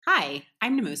Hi,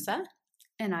 I'm Namusa.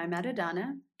 And I'm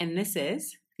Adidana. And this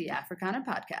is the Africana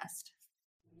Podcast.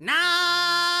 Now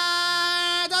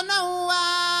I don't know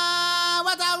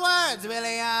what our words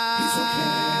really are. It's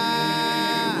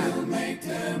okay, we'll make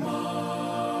them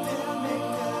up. They'll make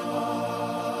them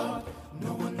up.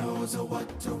 No one knows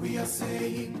what we are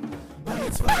saying, but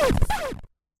it's fine.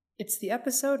 It's the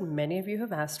episode many of you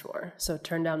have asked for, so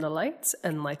turn down the lights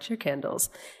and light your candles.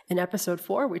 In episode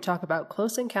 4, we talk about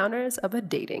close encounters of a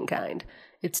dating kind.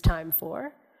 It's time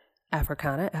for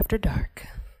Africana After Dark.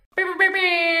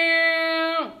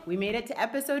 we made it to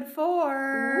episode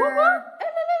 4.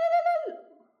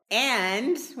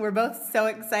 And we're both so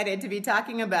excited to be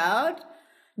talking about,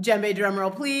 djembe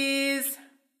drumroll please,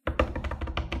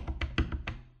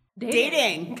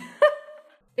 dating.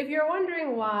 If you're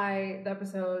wondering why the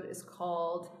episode is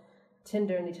called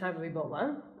Tinder in the Time of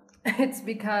Ebola, it's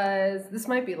because this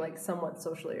might be like somewhat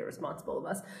socially irresponsible of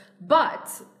us, but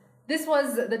this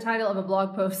was the title of a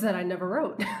blog post that I never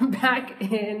wrote back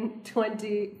in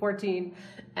 2014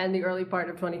 and the early part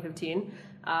of 2015.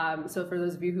 So for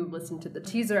those of you who listened to the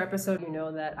teaser episode, you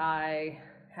know that I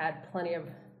had plenty of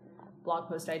blog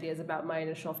post ideas about my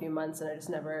initial few months and I just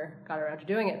never got around to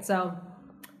doing it. So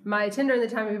my Tinder in the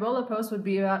Time of Ebola post would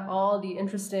be about all the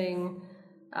interesting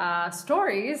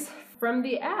stories from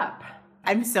the app.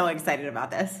 I'm so excited about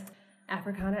this.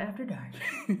 Africana After Dark.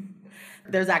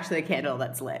 There's actually a candle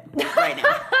that's lit right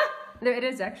now. No, it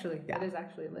is actually. Yeah. It is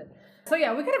actually lit. So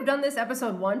yeah, we could have done this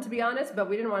episode 1, to be honest, but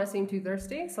we didn't want to seem too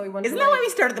thirsty, so we wanted Isn't that why we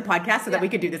started the podcast, so that we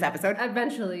could do this episode?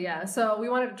 Eventually, yeah. So we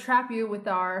wanted to trap you with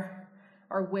our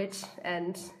wit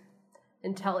and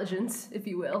intelligence, if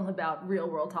you will, about real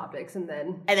world topics, and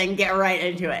then get right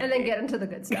into it. And then get into the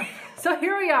good stuff. So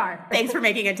here we are. Thanks for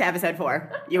making it to episode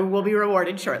 4. You will be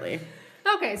rewarded shortly.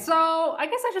 Okay, so I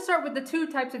guess I should start with the 2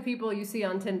 types of people you see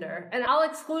on Tinder. And I'll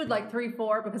exclude like 3,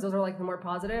 4 because those are like the more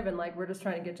positive and like we're just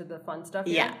trying to get to the fun stuff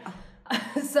here.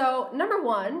 Yeah. So number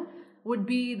 1 would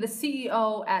be the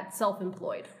CEO at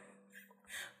Self-Employed.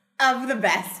 Of the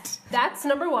best. That's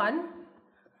number 1.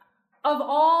 Of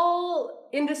all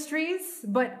industries,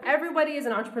 but everybody is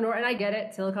an entrepreneur, and I get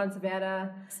it. Silicon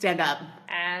Savannah. Stand up.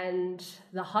 And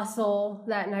the hustle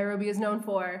that Nairobi is known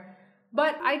for.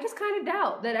 But I just kind of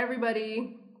doubt that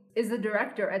everybody is the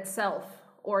director at Self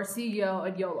or CEO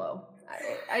at YOLO.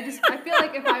 I feel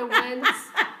like if I went...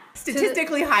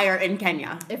 Statistically higher in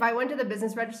Kenya. If I went to the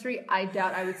business registry, I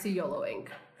doubt I would see YOLO Inc.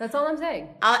 That's all I'm saying.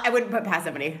 I wouldn't put past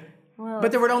somebody. Well,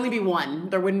 but there would only be one.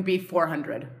 There wouldn't be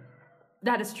 400.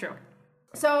 That is true.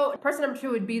 So person number 2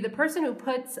 would be the person who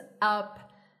puts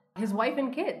up his wife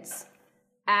and kids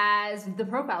as the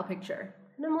profile picture.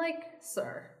 And I'm like,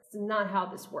 sir, it's not how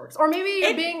this works. Or maybe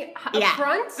you're being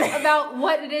upfront about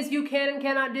what it is you can and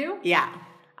cannot do. Yeah.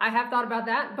 I have thought about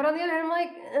that. But on the other hand, I'm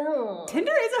like, oh.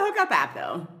 Tinder is a hookup app,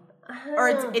 though.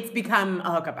 Or it's become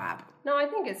a hookup app. No, I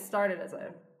think it started as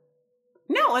a...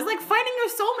 No, it was like finding your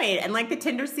soulmate. And like the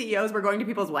Tinder CEOs were going to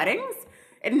people's weddings.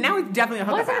 And now it's definitely a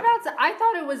hookup app. I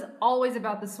thought it was always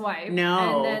about the swipe. No.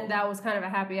 And then that was kind of a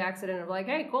happy accident of like,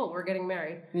 hey, cool, we're getting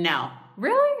married. No.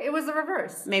 Really? It was the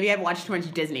reverse. Maybe I've watched too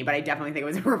much Disney, but I definitely think it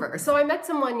was a reverse. So I met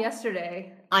someone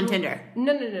yesterday. On Tinder?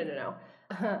 No.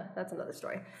 That's another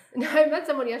story. I met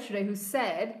someone yesterday who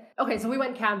said, okay, so we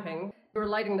went camping. We were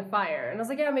lighting the fire. And I was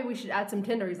like, yeah, maybe we should add some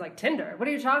Tinder. He's like, Tinder? What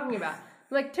are you talking about?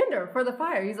 I'm like, Tinder for the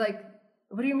fire. He's like,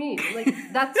 what do you mean? Like,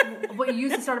 that's what you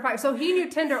use to start a fire. So he knew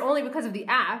Tinder only because of the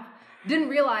app. Didn't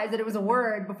realize that it was a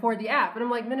word before the app. And I'm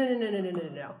like,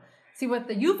 no. See, what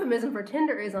the euphemism for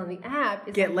Tinder is on the app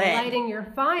is like lighting your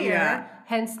fire,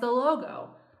 hence the logo.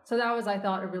 So that was, I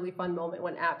thought, a really fun moment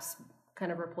when apps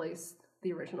kind of replaced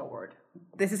the original word.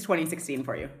 This is 2016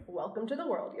 for you. Welcome to the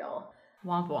world, y'all.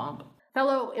 Womp womp.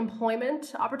 Fellow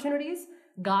employment opportunities,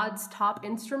 God's Top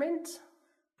Instrument.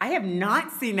 I have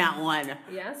not seen that one.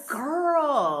 Yes.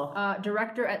 Girl.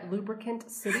 Director at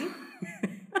Lubricant City.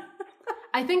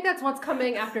 I think that's what's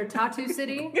coming after Tattoo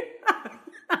City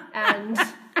and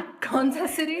Konza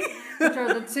City, which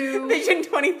are the 2... Vision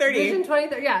 2030. Vision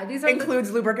 2030, yeah. These are includes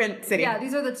Lubricant City. Yeah,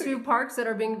 these are the 2 parks that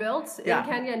are being built in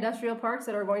Kenya, industrial parks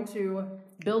that are going to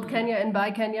build Kenya and buy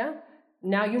Kenya.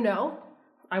 Now you know.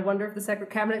 I wonder if the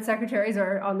cabinet secretaries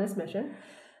are on this mission.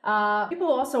 People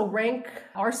also rank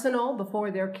Arsenal before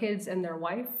their kids and their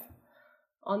wife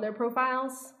on their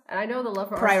profiles. And I know the love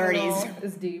for Arsenal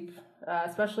is deep.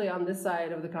 Especially on this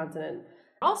side of the continent.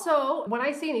 Also, when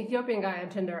I see an Ethiopian guy on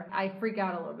Tinder, I freak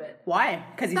out a little bit. Why?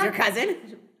 Because he's your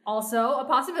cousin? Also a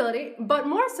possibility, but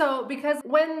more so because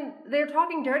when they're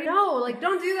talking dirty, no, like,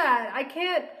 don't do that. I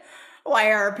can't.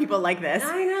 Why are people like this?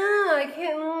 I know, I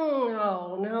can't.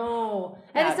 No.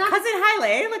 And it's not cousin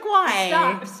Haile. Like, why?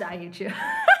 Stop. I hate you.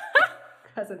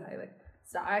 Cousin Hailey.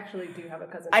 So I actually do have a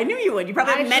cousin. I knew you would. You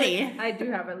probably have many. I do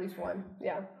have at least one.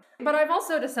 Yeah. But I've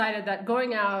also decided that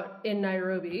going out in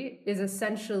Nairobi is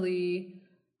essentially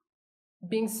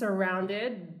being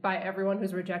surrounded by everyone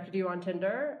who's rejected you on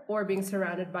Tinder or being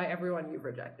surrounded by everyone you've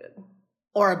rejected.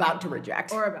 Or about to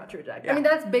reject. Yeah. Yeah. I mean,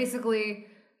 that's basically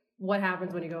what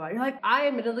happens when you go out. You're like, I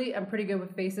admittedly am pretty good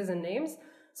with faces and names,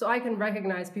 so I can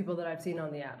recognize people that I've seen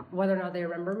on the app. Whether or not they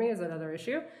remember me is another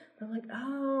issue. But I'm like,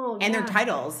 oh, And yeah. their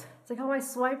titles. It's like, oh, I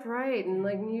swiped right, and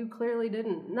like you clearly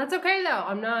didn't. And that's okay though.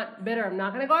 I'm not bitter. I'm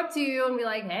not gonna go up to you and be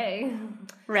like, hey,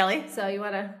 Really? so you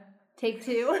wanna take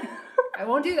two? I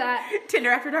won't do that. Tinder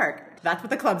After Dark. That's what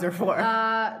the clubs are for.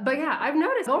 But yeah, I've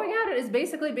noticed going out is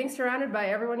basically being surrounded by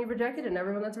everyone you've rejected and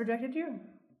everyone that's rejected you.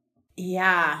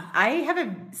 Yeah, I have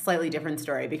a slightly different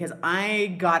story because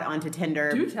I got onto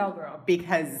Tinder Do tell, girl.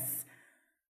 because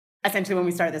essentially when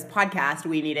we started this podcast,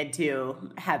 we needed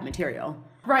to have material.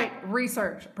 Right,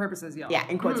 research purposes, y'all. Yeah,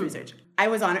 in quotes research. I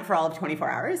was on it for all of 24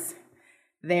 hours.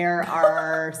 There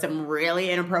are some really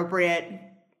inappropriate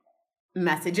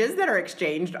messages that are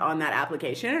exchanged on that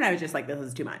application, and I was just like, this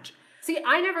is too much. See,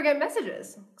 I never get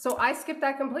messages, so I skip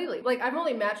that completely. Like, I've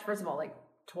only matched, first of all, like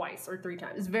twice or 3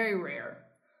 times. It's very rare.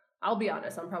 I'll be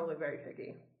honest, I'm probably very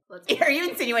picky. Are you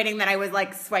insinuating that I was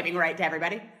like swiping right to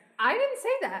everybody? I didn't say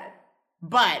that.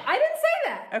 But I didn't say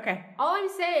that. okay. All I'm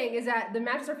saying is that the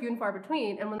matches are few and far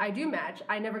between, and when I do match,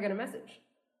 I never get a message.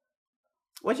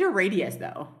 What's your radius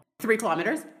though? 3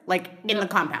 kilometers? Like in the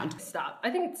compound? Stop.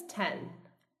 I think it's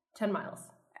 10 miles.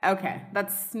 Okay.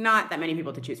 That's not that many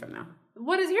people to choose from though.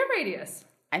 What is your radius?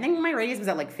 I think my radius was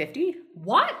at like 50.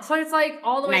 What? So it's like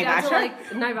all the way down to Naivasha? like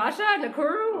Naivasha,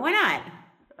 Nakuru? Why not?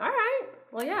 All right.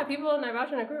 Well, yeah, people in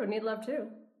Naivasha and Nakuru need love too.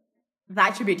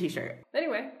 That should be a t-shirt.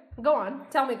 Anyway, go on.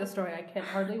 Tell me the story. I can't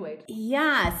hardly wait.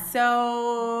 Yeah,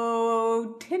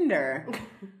 so Tinder.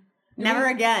 Never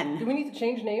Do again. we need to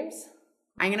change names?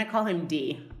 I'm going to call him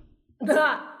D.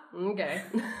 Okay.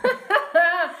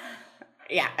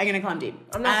 Yeah, I'm going to call him D.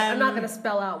 I'm not going to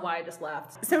spell out why I just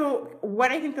laughed. So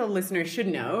what I think the listeners should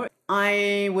know,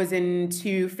 I was in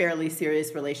 2 fairly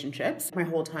serious relationships my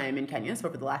whole time in Kenya, so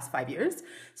over the last 5 years.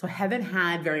 So I haven't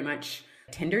had very much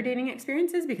Tinder dating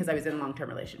experiences because I was in long-term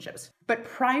relationships. But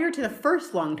prior to the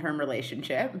first long-term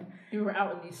relationship, You were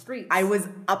out in these streets. I was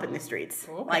up in the streets,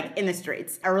 Okay. like in the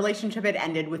streets. Our relationship had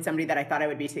ended with somebody that I thought I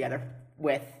would be together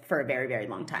with for a very, very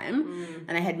long time.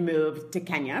 And I had moved to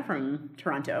Kenya from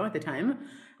Toronto at the time.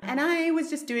 And I was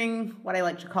just doing what I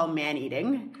like to call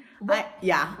man-eating.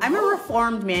 I'm a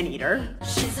reformed man-eater.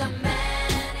 She's a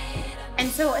man-eater. And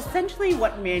so essentially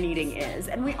what man-eating is,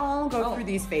 and we all go through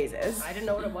these phases. I didn't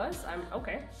know what it was. I'm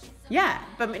okay. Yeah,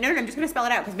 but no, I'm just going to spell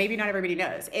it out because maybe not everybody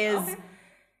knows. Is Okay.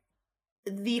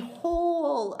 the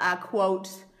whole quote,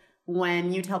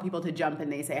 when you tell people to jump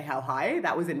and they say how high,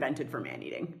 that was invented for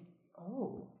man-eating.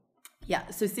 Oh. Yeah,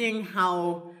 so seeing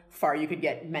how far you could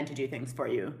get men to do things for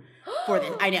you. For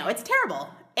this, I know, it's terrible.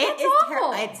 That's is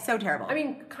awful. It's so terrible. I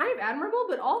mean, kind of admirable,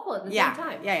 but awful at the same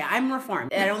time. Yeah, I'm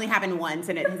reformed. It only happened once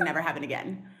and it has never happened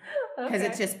again. Because Okay.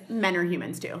 it's just, men are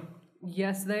humans too.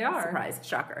 Yes, they are. Surprise,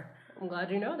 shocker. I'm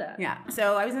glad you know that. Yeah.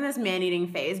 So I was in this man-eating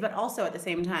phase, but also at the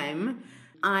same time,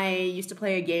 I used to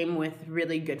play a game with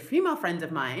really good female friends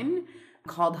of mine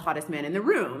called Hottest Man in the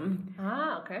Room.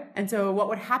 Ah, okay. And so what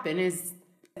would happen is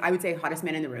I would say hottest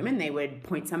man in the room and they would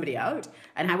point somebody out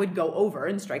and I would go over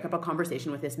and strike up a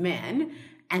conversation with this man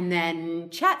and then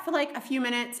chat for like a few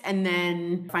minutes and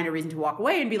then find a reason to walk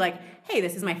away and be like, hey,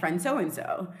 this is my friend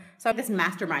so-and-so. So I have this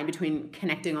mastermind between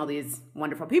connecting all these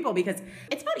wonderful people because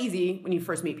it's not easy when you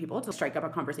first meet people to strike up a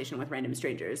conversation with random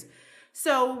strangers.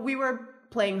 So we were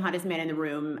playing hottest man in the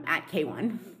room at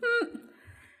K1.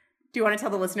 Do you want to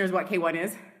tell the listeners what K1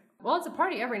 is? Well, it's a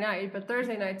party every night, but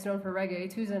Thursday night's known for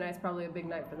reggae. Tuesday night's probably a big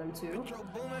night for them too.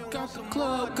 Got the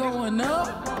club going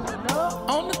up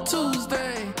on the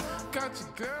Tuesday. Got your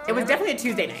girl. It was definitely a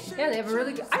Tuesday night. Yeah, they have a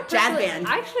really good Jazz band.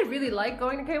 I actually really like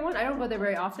going to K1. I don't go there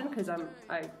very often because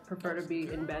I prefer to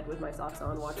be in bed with my socks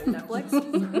on watching Netflix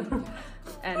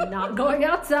and not going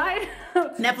outside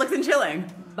Netflix and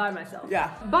chilling. by myself.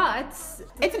 Yeah. But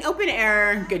It's an open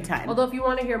air good time. although if you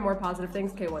want to hear more positive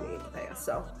things, K1 needs to pay us.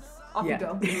 So off Yeah. you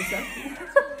go. Lisa.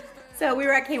 So we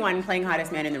were at K1 playing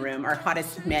Hottest Man in the Room, or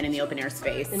Hottest Man in the Open Air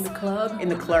Space. In the club. In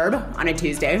the club on a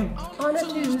Tuesday. On a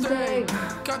Tuesday.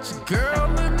 Got your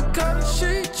girl in the cut,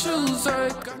 she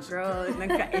choose. Girl, in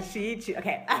the is she?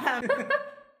 Okay.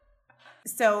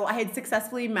 So I had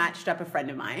successfully matched up a friend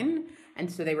of mine, and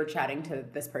so they were chatting to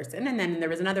this person, and then there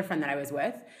was another friend that I was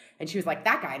with, and she was like,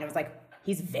 that guy, and I was like,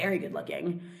 he's very good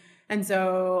looking. And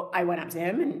so I went up to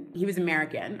him, and he was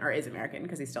American, or is American,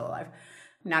 because he's still alive.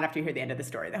 Not after you hear the end of the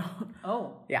story, though.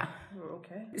 Oh. Yeah.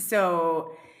 Okay.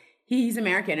 So he's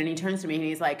American, and he turns to me and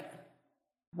he's like,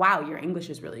 wow, your English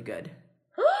is really good.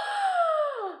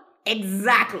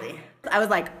 Exactly. I was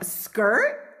like,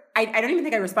 skirt? I don't even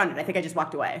think I responded. I think I just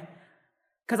walked away.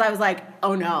 Because I was like,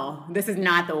 oh no, this is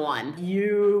not the one.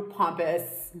 You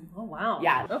pompous. Oh, wow.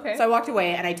 Yeah. Okay. So I walked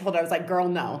away and I told her, I was like, girl,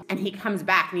 no. And he comes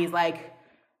back and he's like,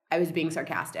 I was being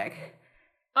sarcastic.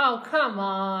 Oh, come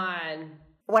on.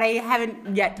 What I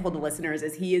haven't yet told the listeners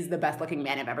is he is the best looking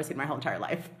man I've ever seen in my whole entire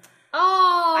life.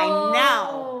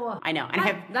 Oh. I know. And I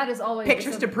have that is always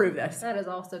pictures to prove this. That is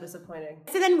also disappointing.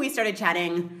 So then we started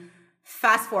chatting.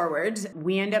 Fast forward,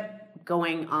 we end up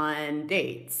going on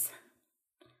dates.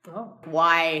 Oh.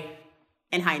 Why,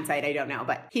 in hindsight, I don't know.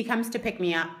 But he comes to pick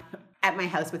me up at my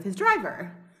house with his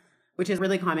driver, which is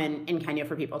really common in Kenya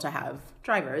for people to have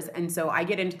drivers. And so I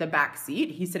get into the back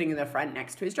seat. He's sitting in the front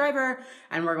next to his driver.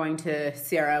 And we're going to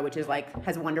Sierra, which is like,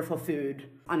 has wonderful food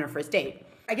on our first date.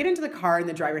 I get into the car and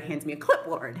the driver hands me a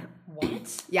clipboard.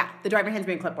 What? Yeah, the driver hands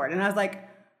me a clipboard. And I was like,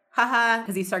 haha,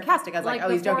 because he's sarcastic. I was like, oh,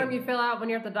 he's the form joking. you fill out when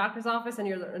you're at the doctor's office and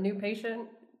you're a new patient?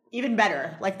 Even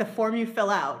better, like the form you fill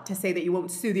out to say that you won't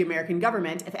sue the American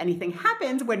government if anything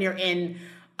happens when you're in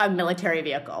a military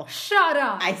vehicle. Shut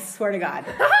up. I swear to God.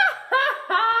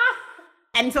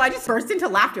 And so I just burst into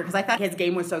laughter because I thought his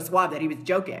game was so suave that he was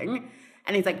joking.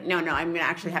 And he's like, no, I'm going to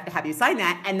actually have to have you sign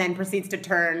that. And then proceeds to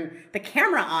turn the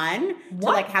camera on to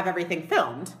like have everything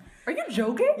filmed. Are you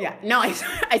joking? Yeah. No,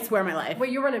 I swear my life.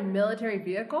 Wait, you were in a military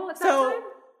vehicle at that time?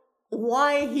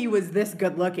 Why he was this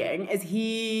good looking is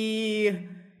he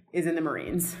is in the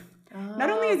Marines. Not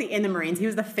only is he in the Marines, he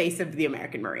was the face of the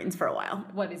American Marines for a while.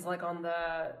 What, he's like on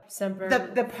the Semper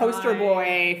The poster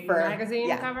boy for magazine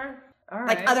cover? All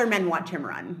right. Like other men watch him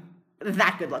run.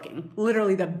 That good looking.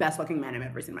 Literally the best looking man I've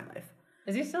ever seen in my life.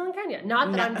 Is he still in Kenya?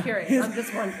 Not that No. I'm curious. I'm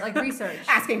just one, like research.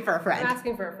 Asking for a friend. I'm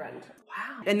asking for a friend.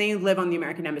 Wow. And they live on the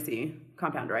American Embassy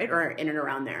compound, right? Or in and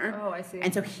around there. Oh, I see.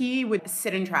 And so he would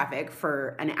sit in traffic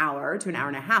for an hour to an hour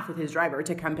and a half with his driver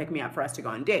to come pick me up for us to go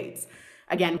on dates.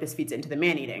 Again, this feeds into the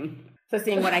man-eating. So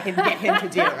seeing what I could get him to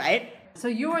do, right? So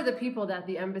you are the people that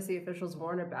the embassy officials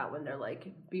warn about when they're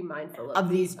like, be mindful Of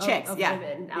these chicks, of yeah.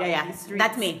 women out Yeah. in these streets.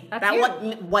 That's me. That's that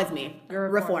you. was me. You're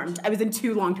reformed. I was in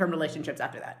 2 long-term relationships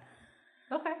after that.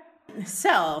 Okay.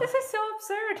 So This is so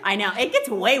absurd. I know it gets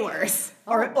way worse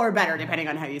or better depending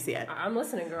on how you see it. I'm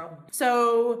listening, girl.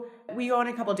 So we go on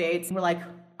a couple dates. We're like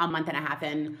a month and a half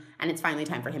in, and it's finally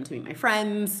time for him to meet my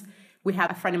friends. We have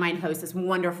a friend of mine host this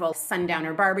wonderful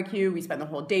sundowner barbecue. We spend the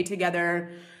whole day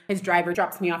together. His driver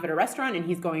drops me off at a restaurant, and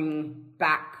he's going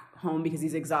back home because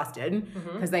he's exhausted.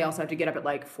 Because they also have to get up at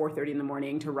like 4:30 in the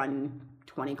morning to run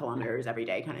 20 kilometers every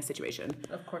day kind of situation.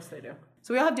 Of course they do.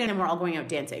 So we all have dinner and we're all going out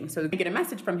dancing. So we get a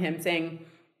message from him saying,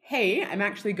 hey, I'm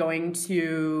actually going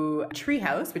to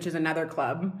Treehouse, which is another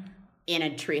club in a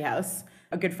treehouse.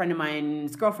 A good friend of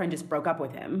mine's girlfriend just broke up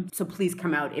with him. So please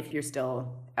come out if you're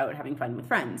still out having fun with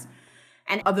friends.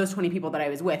 And of those 20 people that I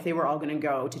was with, they were all going to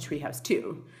go to Treehouse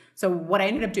too. So what I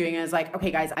ended up doing is like,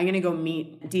 okay, guys, I'm going to go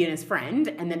meet Dee and his friend,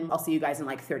 and then I'll see you guys in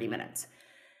like 30 minutes.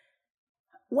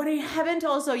 What I haven't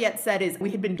also yet said is we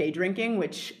had been day drinking,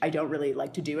 which I don't really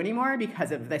like to do anymore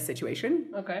because of this situation.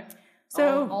 Okay.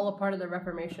 So all a part of the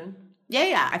Reformation.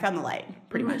 Yeah, I found the light,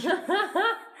 pretty much.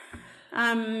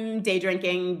 Day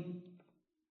drinking,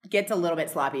 gets a little bit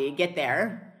sloppy, get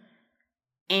there,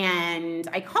 and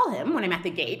I call him when I'm at the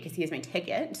gate because he has my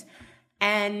ticket,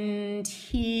 and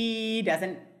he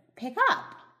doesn't pick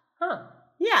up. Huh.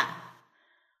 Yeah.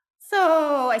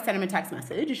 So I sent him a text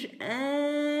message,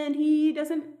 and he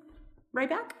doesn't write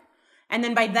back. And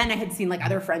then by then I had seen like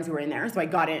other friends who were in there, so I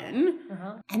got in.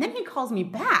 And then he calls me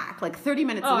back like 30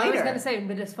 minutes later. I was going to say,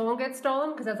 did his phone get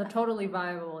stolen? Because that's a totally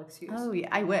viable excuse. Oh, yeah,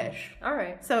 I wish. All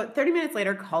right. So 30 minutes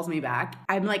later, calls me back.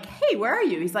 I'm like, hey, where are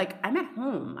you? He's like, I'm at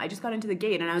home. I just got into the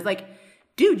gate. And I was like,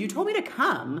 dude, you told me to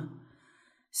come.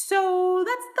 So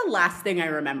that's the last thing I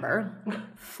remember.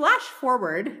 Flash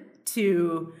forward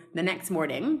to the next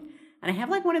morning. And I have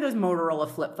like one of those Motorola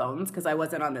flip phones because I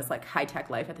wasn't on this like high-tech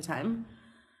life at the time.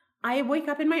 I wake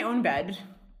up in my own bed.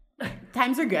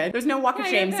 Times are good. There's no walk of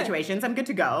shame situations. I'm good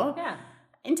to go. Yeah.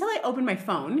 Until I open my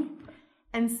phone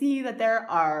and see that there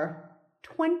are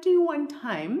 21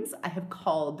 times I have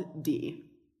called D.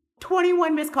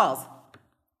 21 missed calls.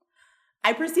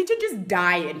 I proceed to just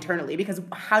die internally because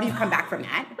how do you come back from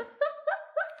that?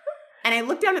 And I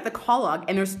look down at the call log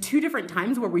and there's 2 different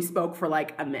times where we spoke for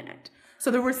like a minute. So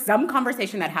there was some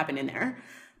conversation that happened in there.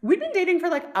 We'd been dating for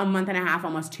like a month and a half,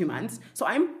 almost 2 months. So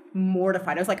I'm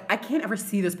mortified. I was like, I can't ever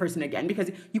see this person again because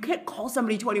you can't call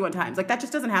somebody 21 times. Like, that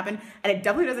just doesn't happen. And it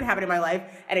definitely doesn't happen in my life.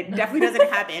 And it definitely doesn't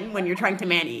happen when you're trying to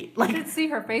man-eat. You Like, should see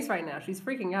her face right now. She's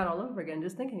freaking out all over again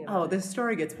just thinking about it. this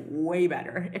story gets way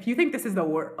better. If you think this is the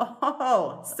worst,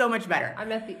 so much better.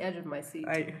 I'm at the edge of my seat.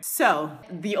 So,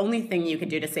 the only thing you can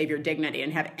do to save your dignity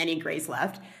and have any grace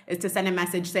left is to send a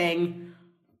message saying,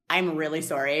 I'm really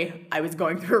sorry. I was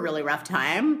going through a really rough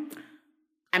time.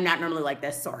 I'm not normally like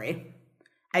this. Sorry.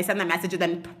 I send that message and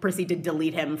then proceed to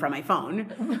delete him from my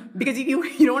phone because you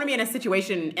don't want to be in a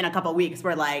situation in a couple of weeks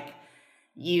where like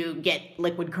you get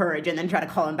liquid courage and then try to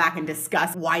call him back and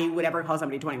discuss why you would ever call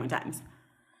somebody 21 times.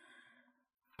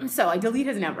 So I delete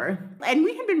his number, and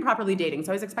we had been properly dating.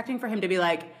 So I was expecting for him to be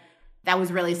like, that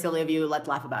was really silly of you. Let's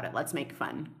laugh about it. Let's make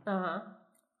fun.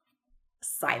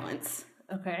 Silence.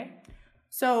 Okay.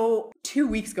 So 2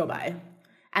 weeks go by.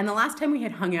 And the last time we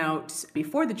had hung out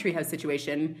before the treehouse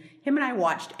situation, him and I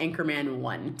watched Anchorman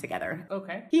 1 together.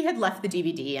 Okay. He had left the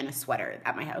DVD and a sweater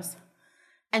at my house.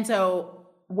 And so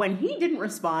when he didn't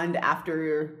respond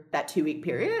after that 2 week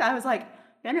period, I was like,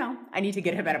 no, I need to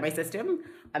get him out of my system.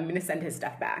 I'm going to send his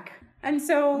stuff back. And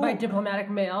so... By diplomatic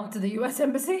mail to the U.S.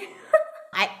 Embassy?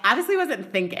 I honestly wasn't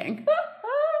thinking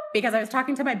because I was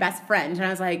talking to my best friend and I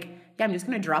was like, yeah, I'm just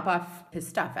going to drop off his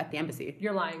stuff at the embassy.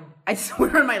 You're lying. I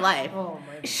swear on my life. Oh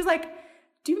my God. She's like,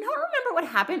 do you not remember what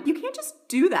happened? You can't just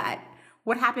do that.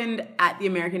 What happened at the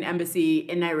American embassy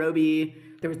in Nairobi?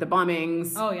 There was the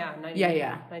bombings. Oh yeah,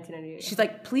 1998. She's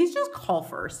like, please just call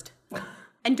first.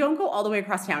 And don't go all the way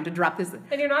across town to drop this.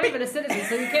 And you're not even a citizen,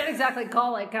 so you can't exactly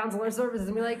call like consular services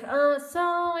and be like, so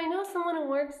I know someone who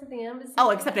works at the embassy.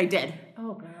 Oh, except I did.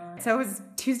 Oh God. So it was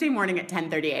Tuesday morning at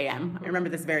 10:30 a.m. I remember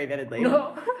this very vividly.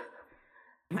 No.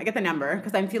 I get the number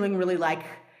because I'm feeling really like,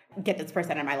 get this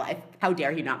person in my life. How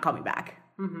dare he not call me back?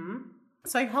 Mm-hmm.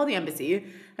 So I call the embassy,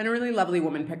 and a really lovely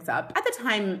woman picks up. At the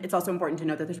time, it's also important to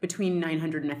note that there's between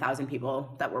 900 and 1,000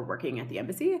 people that were working at the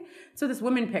embassy. So this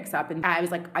woman picks up, and I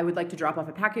was like, I would like to drop off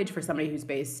a package for somebody who's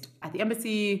based at the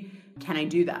embassy. Can I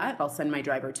do that? I'll send my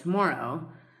driver tomorrow.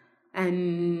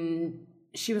 And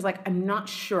she was like, I'm not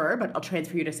sure, but I'll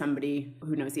transfer you to somebody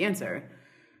who knows the answer.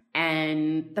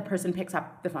 And the person picks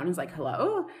up the phone and is like,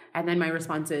 hello? And then my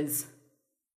response is,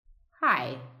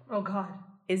 hi. Oh God.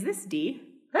 Is this D?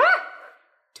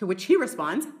 To which he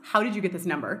responds, how did you get this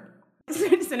number?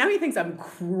 So now he thinks I'm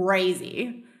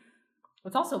crazy.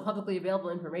 It's also publicly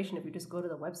available information if you just go to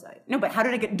the website. No, but how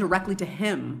did I get directly to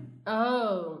him?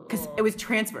 Oh. Because it was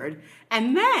transferred.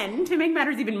 And then, to make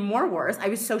matters even more worse, I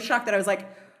was so shocked that I was like,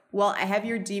 well, I have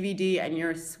your DVD and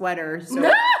your sweater,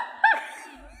 so...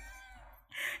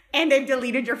 And I've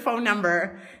deleted your phone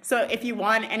number. So if you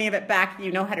want any of it back,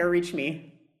 you know how to reach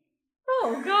me.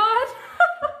 Oh, God.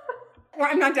 Well,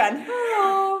 I'm not done.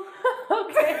 Oh,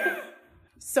 okay.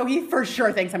 So he for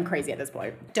sure thinks I'm crazy at this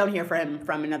point. Don't hear from him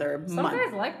from another Some month.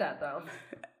 guys like that, though.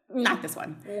 Not this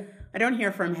one. Yeah. I don't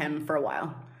hear from him for a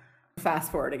while.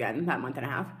 Fast forward again, that month and a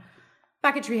half.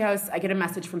 Back at Treehouse, I get a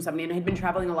message from somebody, and I had been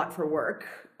traveling a lot for work,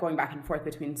 going back and forth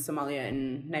between Somalia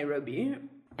and Nairobi.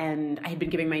 And I had been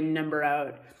giving my number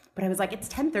out, but I was like, it's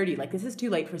 10:30. Like, this is too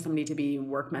late for somebody to be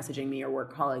work messaging me or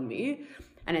work calling me.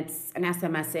 And it's an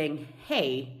SMS saying,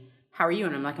 hey, how are you?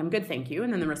 And I'm like, I'm good, thank you.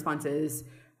 And then the response is,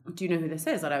 do you know who this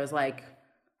is? And I was like,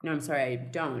 no, I'm sorry, I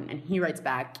don't. And he writes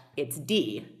back, it's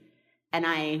D. And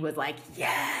I was like,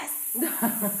 yes.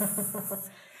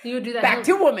 You would do that. Back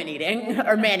to woman eating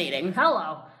or man eating.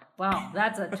 Hello. Wow,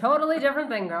 that's a totally different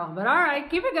thing, girl. But all right,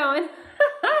 keep it going.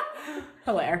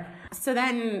 Hilarious. So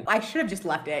then I should have just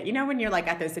left it, you know, when you're like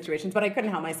at those situations, but I couldn't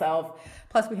help myself.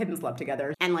 Plus we hadn't slept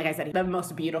together. And like I said, the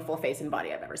most beautiful face and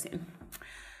body I've ever seen.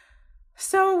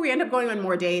 So we end up going on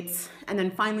more dates. And then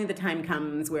finally the time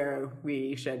comes where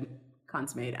we should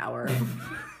consummate our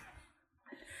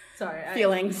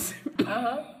feelings.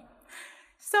 Uh-huh.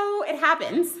 So it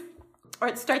happens, or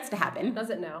it starts to happen.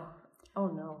 Does it now? Oh,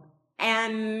 no.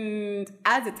 And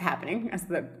as it's happening, as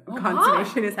the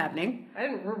consummation is happening. I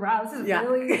didn't, wow, this is Yeah.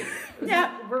 really,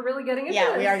 Yeah. we're really getting into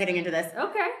Yeah, this. we are getting into this.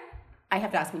 Okay. I have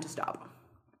to ask him to stop.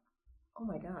 Oh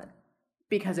my God.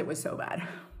 Because it was so bad.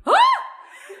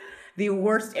 The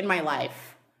worst in my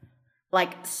life.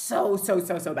 Like, so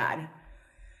bad.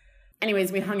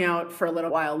 Anyways, we hung out for a little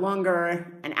while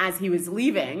longer, and as he was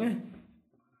leaving,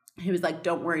 he was like,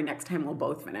 don't worry, next time we'll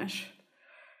both finish.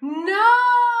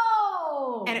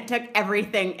 No! And it took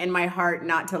everything in my heart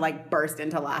not to like burst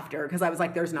into laughter, because I was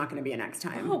like, there's not going to be a next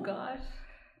time. Oh gosh.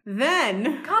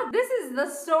 Then... God, this is the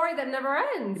story that never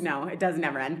ends. No, it does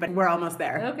never end, but we're almost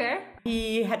there. Okay.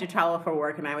 He had to travel for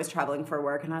work, and I was traveling for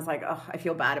work, and I was like, oh, I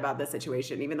feel bad about this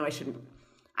situation, even though I shouldn't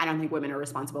I don't think women are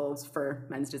responsible for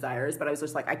men's desires, but I was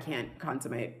just like, I can't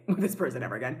consummate with this person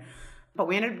ever again. But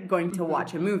we ended up going to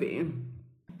watch a movie,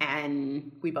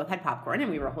 and we both had popcorn, and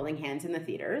we were holding hands in the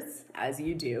theaters, as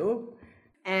you do.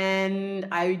 And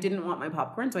I didn't want my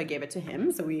popcorn, so I gave it to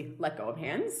him, so we let go of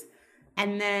hands.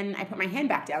 And then I put my hand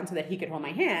back down so that he could hold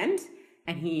my hand,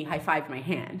 and he high-fived my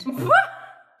hand.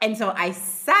 And so I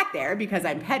sat there, because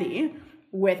I'm petty,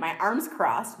 with my arms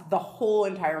crossed the whole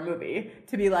entire movie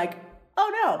to be like,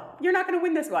 oh no, you're not going to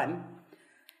win this one.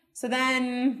 So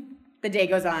then the day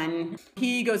goes on.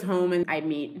 He goes home and I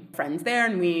meet friends there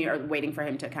and we are waiting for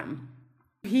him to come.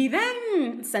 He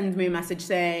then sends me a message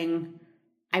saying,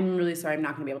 I'm really sorry, I'm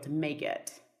not going to be able to make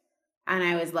it. And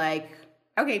I was like,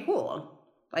 okay, cool.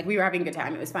 Like, we were having a good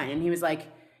time. It was fine. And he was like,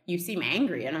 you seem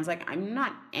angry. And I was like, I'm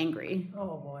not angry.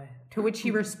 Oh, boy. To which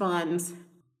he responds,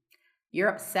 you're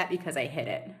upset because I hit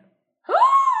it.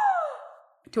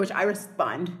 To which I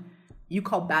respond, you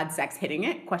call bad sex hitting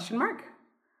it? ?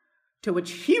 To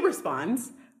which he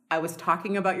responds, I was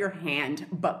talking about your hand,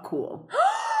 but cool.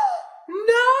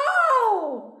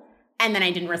 No! And then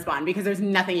I didn't respond because there's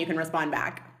nothing you can respond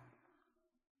back.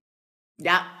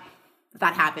 Yeah,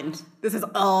 that happened. This is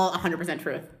all 100%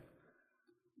 truth.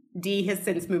 D has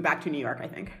since moved back to New York, I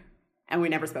think. And we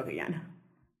never spoke again.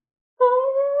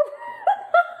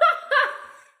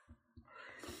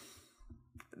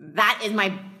 That is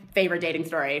my favorite dating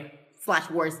story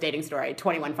 / worst dating story.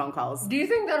 21 phone calls. Do you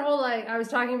think that whole, like, I was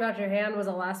talking about your hand was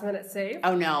a last minute save?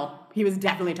 Oh no, he was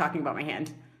definitely talking about my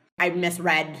hand. I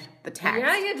misread the text.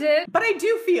 Yeah, you did. But I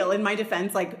do feel, in my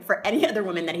defense, like for any other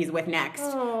woman that he's with next,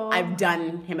 I've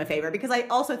done him a favor because I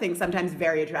also think sometimes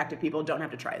very attractive people don't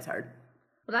have to try as hard.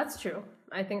 Well, that's true.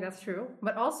 I think that's true.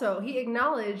 But also, he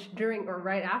acknowledged during or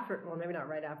right after, well, maybe not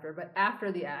right after, but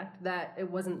after the act that it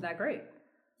wasn't that great.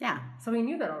 Yeah. So he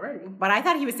knew that already. But I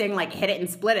thought he was saying, like, hit it and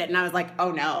split it. And I was like,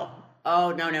 oh, no.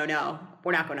 Oh, no.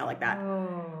 We're not going out like that.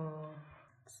 Oh.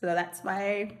 So that's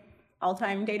my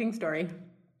all-time dating story.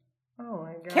 Oh,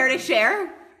 my God. Care to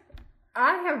share?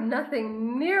 I have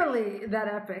nothing nearly that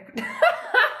epic.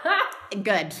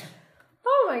 Good.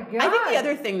 Oh, my God. I think the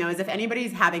other thing, though, is if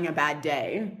anybody's having a bad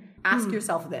day, ask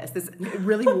yourself this. This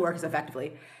really works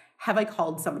effectively. Have I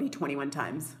called somebody 21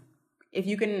 times? If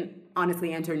you can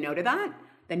honestly answer no to that,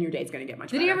 then your date's going to get much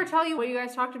better. Did he ever tell you what you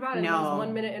guys talked about in those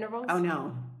 1 minute intervals? Oh,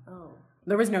 no. Oh.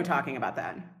 There was no talking about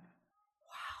that. Wow.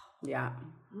 Yeah.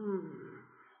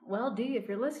 Well, D, if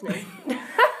you're listening.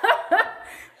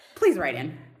 Please write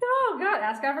in. Oh, God.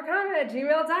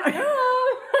 AskAfriCana@gmail.com.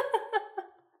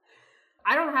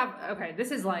 I don't have... Okay,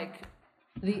 this is like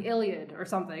the Iliad or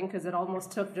something, because it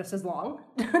almost took just as long.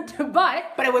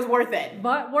 But it was worth it.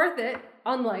 But worth it,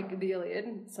 unlike the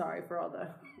Iliad. Sorry for all the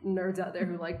nerds out there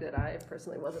who liked it. I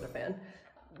personally wasn't a fan.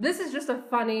 This is just a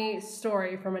funny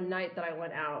story from a night that I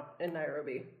went out in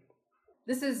Nairobi.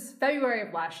 This is February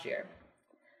of last year.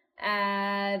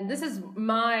 And this is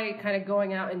my kind of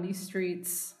going out in these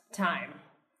streets time.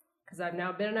 Because I've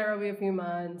now been in Nairobi a few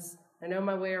months. I know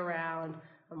my way around.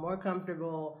 I'm more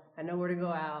comfortable. I know where to go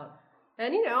out.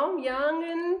 And, you know, I'm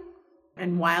young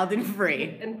and wild and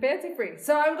free. And fancy free.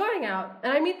 So I'm going out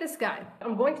and I meet this guy.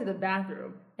 I'm going to the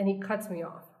bathroom and he cuts me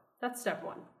off. That's step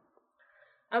one.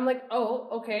 I'm like, oh,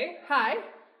 okay. Hi.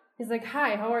 He's like,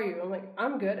 hi, how are you? I'm like,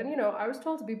 I'm good. And, you know, I was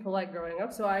told to be polite growing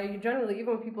up. So I generally,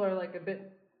 even when people are like a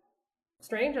bit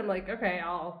strange, I'm like, okay,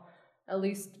 I'll at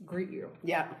least greet you.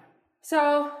 Yeah.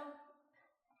 So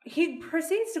he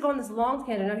proceeds to go on this long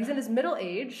tangent. Now he's in his middle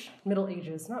ages. He's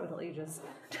like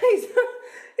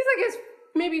his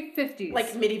maybe 50s.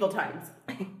 Like medieval times.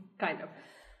 Kind of.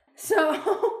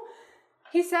 So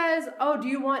he says, oh, do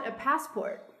you want a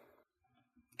passport?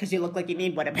 Because you look like you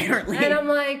need one, apparently. And I'm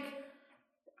like,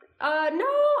 no, I'm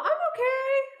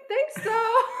okay. Thanks,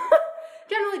 though.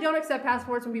 Generally don't accept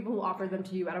passports from people who offer them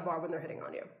to you at a bar when they're hitting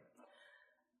on you.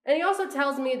 And he also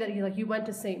tells me that he went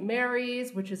to St.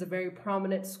 Mary's, which is a very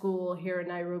prominent school here in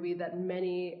Nairobi that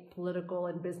many political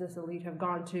and business elite have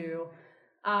gone to.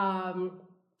 And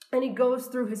he goes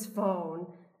through his phone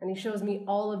and he shows me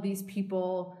all of these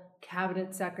people,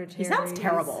 cabinet secretaries. He sounds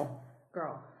terrible.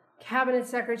 Girl. Cabinet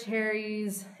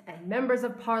secretaries and members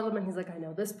of parliament. He's like, I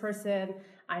know this person.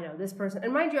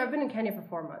 And mind you, I've been in Kenya for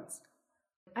 4 months.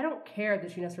 I don't care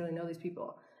that you necessarily know these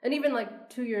people. And even like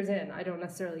 2 years in, I don't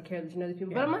necessarily care that you know these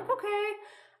people. Yeah. But I'm like, okay,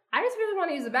 I just really want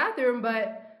to use the bathroom,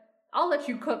 but I'll let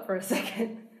you cook for a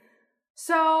second.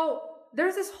 So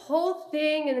there's this whole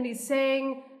thing, and then he's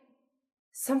saying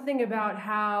something about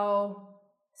how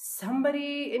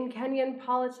somebody in Kenyan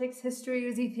politics history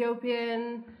is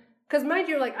Ethiopian, Because mind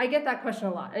you, like, I get that question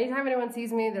a lot. Anytime anyone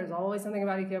sees me, there's always something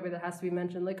about Ethiopia that has to be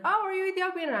mentioned. Like, oh, are you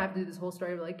Ethiopian? And I have to do this whole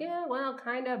story of like, yeah, well,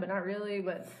 kind of, but not really.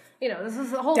 But, you know, this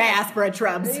is the whole... Diaspora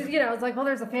trubs. You know, it's like, well,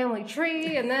 there's a family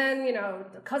tree, and then, you know,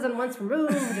 the cousin once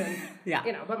removed, and, Yeah.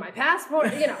 you know, but my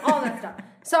passport, you know, all that stuff.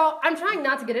 So I'm trying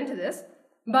not to get into this.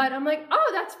 But I'm like,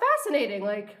 oh, that's fascinating.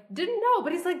 Like, didn't know.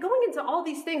 But he's like going into all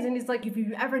these things. And he's like, if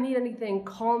you ever need anything,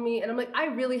 call me. And I'm like, I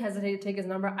really hesitate to take his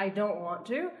number. I don't want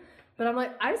to. But I'm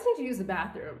like, I just need to use the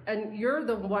bathroom. And you're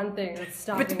the one thing that's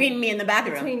stopping Between me and the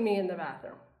bathroom. Between me and the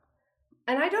bathroom.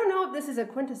 And I don't know if this is a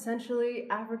quintessentially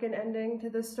African ending to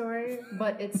this story,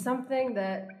 but it's something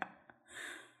that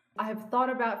I have thought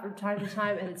about from time to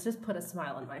time, and it's just put a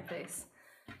smile on my face.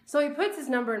 So he puts his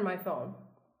number in my phone.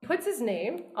 Puts his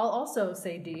name. I'll also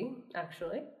say D,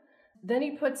 actually. Then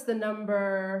he puts the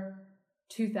number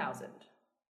 2000.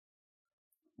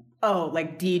 Oh,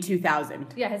 like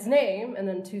D2000. Yeah, his name and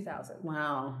then 2000.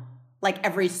 Wow. Like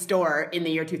every store in the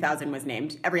year 2000 was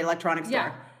named. Every electronics store.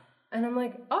 Yeah. And I'm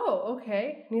like, oh,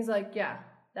 okay. And he's like, yeah,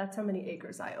 that's how many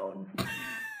acres I own.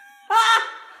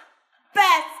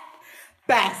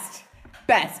 Best.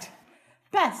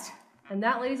 And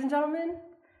that, ladies and gentlemen,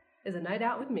 is a night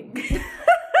out with me.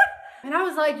 And I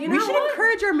was like, you know what? We should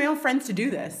encourage our male friends to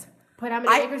do this. Put how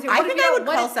many acres you I think I would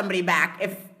call somebody back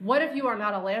if... What if you are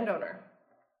not a landowner?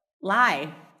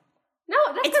 Lie. No,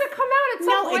 that's going to come out at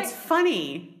some point. No, it's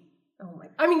funny. Oh my...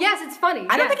 I mean, yes, it's funny.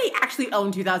 I don't think he actually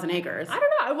owned 2,000 acres. I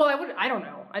don't know. Well, I don't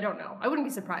know. I wouldn't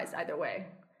be surprised either way.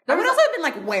 I would also have been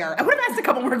like, where? I would have asked a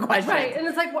couple more questions. Right, and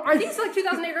it's like, well, are these like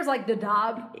 2,000 acres like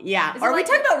Dadaab? Yeah. Is Or it we like-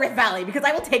 talking about Rift Valley? Because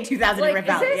I will take 2,000 in Rift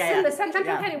Valley. Is this in the Central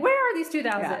Yeah. County? Where are these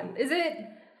 2,000? Yeah. Is it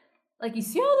like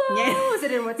Isiolo? Yeah. Is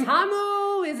it in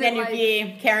Watamu? Is it Then like...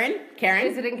 you Karen?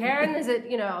 Is it in Karen? Is it,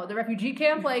 you know, the refugee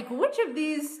camp? Like, which of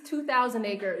these 2,000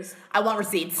 acres I want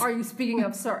receipts. are you speaking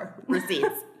of, sir?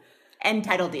 Receipts. And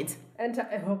title deeds.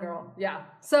 Oh, girl, yeah.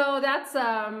 So that's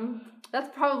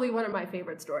probably one of my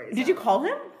favorite stories. Did you call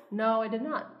him? No, I did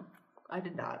not.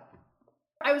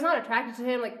 I was not attracted to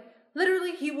him. Like,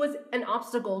 literally, he was an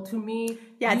obstacle to me.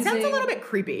 Yeah, it sounds a using little bit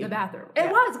creepy. the bathroom. Yeah.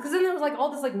 It was, because then there was like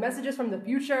all this like messages from the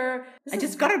future. I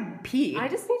just gotta pee. I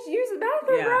just need to use the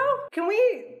bathroom, Yeah. bro. Can we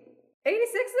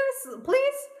 86 this,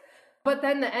 please? But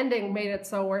then the ending made it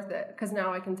so worth it, because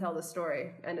now I can tell the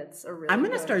story, and it's a really I'm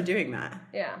gonna good- start doing that.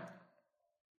 Yeah.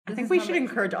 I This think is we how should much-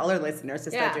 encourage all our listeners to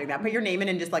start Yeah. doing that. Put your name in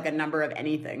and just like a number of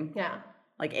anything. Yeah.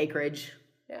 Like acreage,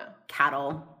 Yeah.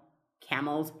 cattle,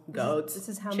 camels, goats, This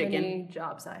is how chicken. many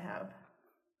jobs I have.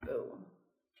 Boom.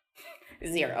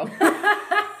 0.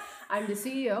 I'm the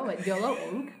CEO at YOLO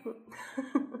Inc.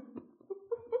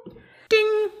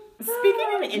 Ding! Speaking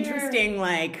of dear. interesting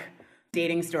like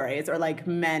dating stories or like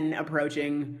men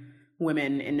approaching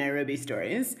women in Nairobi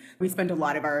stories, we spent a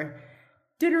lot of our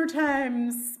dinner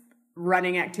times,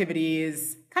 running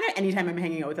activities, kind of anytime I'm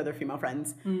hanging out with other female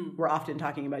friends, we're often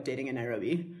talking about dating in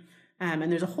Nairobi.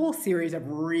 And there's a whole series of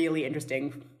really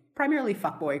interesting, primarily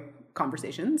fuckboy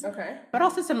conversations. Okay. But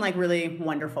also some like really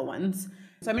wonderful ones.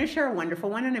 So I'm going to share a wonderful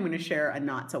one and I'm going to share a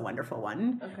not so wonderful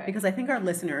one. Okay. Because I think our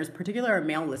listeners, particularly our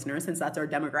male listeners, since that's our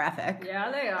demographic,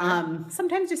 Yeah, they are.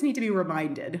 sometimes just need to be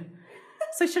reminded.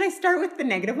 So should I start with the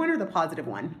negative one or the positive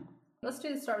one? Let's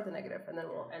start with the negative, and then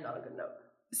we'll end on a good note.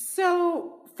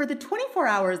 So for the 24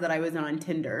 hours that I was on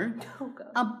Tinder, Oh, God.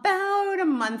 about a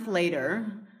month later,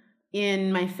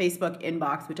 in my Facebook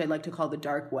inbox, which I like to call the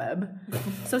dark web.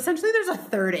 So essentially there's a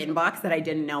third inbox that I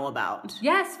didn't know about.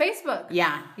 Yes, Facebook.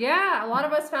 Yeah. Yeah, a lot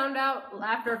of us found out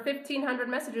after 1,500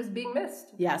 messages being missed.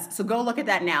 Yes. So go look at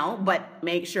that now, but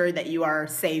make sure that you are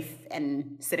safe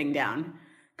and sitting down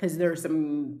because there's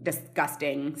some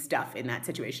disgusting stuff in that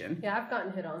situation. Yeah, I've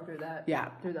gotten hit on through that.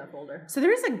 Yeah. Through that folder. So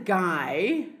there is a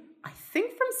guy, I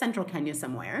think from central Kenya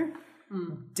somewhere,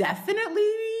 definitely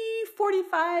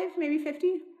 45, maybe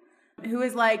 50, who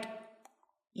is like,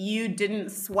 you didn't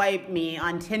swipe me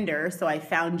on Tinder, so I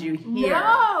found you here.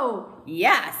 No!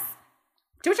 Yes.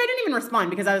 To which I didn't even respond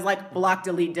because I was like, block,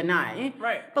 delete, deny.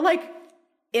 Right. But like,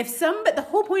 but the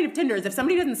whole point of Tinder is if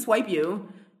somebody doesn't swipe you,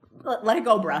 let it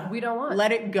go, bruh. We don't want.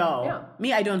 Let it go. Yeah.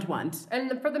 Me, I don't want.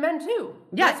 And for the men too.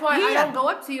 Yeah, That's why I yeah. don't go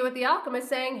up to you at the Alchemist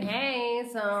saying, hey,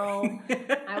 so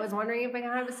I was wondering if I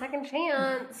can have a second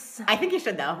chance. I think you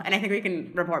should though, and I think we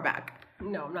can report back.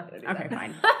 No, I'm not going to do Okay, that.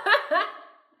 fine.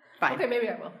 Fine. Okay, maybe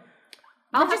I will.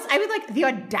 I would like the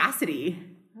audacity.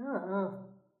 Oh,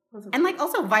 And like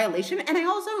also violation. And I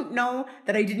also know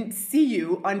that I didn't see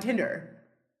you on Tinder.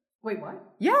 wait, what?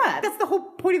 Yeah, that's the whole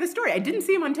point of the story. I didn't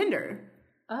see him on Tinder.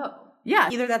 Oh. Yeah,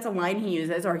 either that's a line he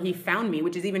uses or he found me,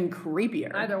 which is even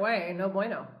creepier. Either way, no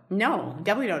bueno. No,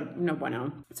 definitely no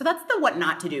bueno. So that's the what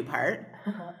not to do part.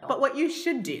 But what you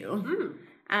should do,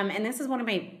 and this is one of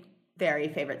my very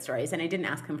favorite stories, and I didn't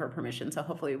ask him for permission, so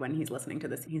hopefully when he's listening to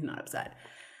this, he's not upset.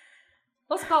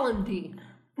 Let's call him D.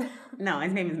 No,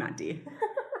 his name is not D.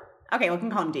 Okay, we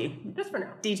can call him D. Just for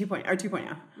now. D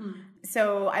 2.0.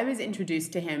 So I was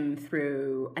introduced to him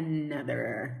through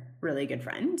another really good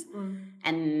friend.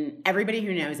 And everybody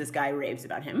who knows this guy raves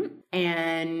about him.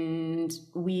 And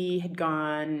we had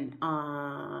gone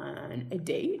on a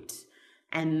date.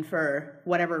 And for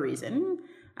whatever reason,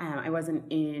 I wasn't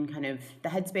in kind of the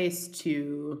headspace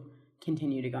to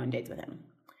continue to go on dates with him.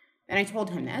 And I told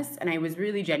him this, and I was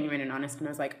really genuine and honest, and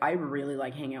I was like, I really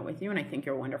like hanging out with you, and I think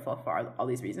you're wonderful for all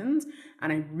these reasons,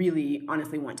 and I really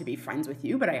honestly want to be friends with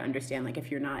you, but I understand, like, if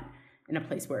you're not in a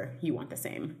place where you want the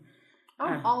same.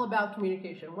 I'm all about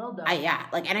communication. Well done.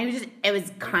 It was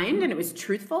kind, and it was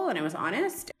truthful, and it was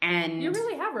honest, and... You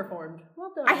really have reformed.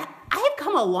 Well done. I have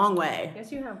come a long way.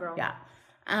 Yes, you have, girl. Yeah.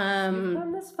 You've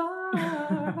come this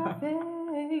far,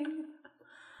 babe.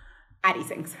 Addie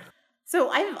sings. So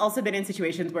I've also been in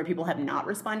situations where people have not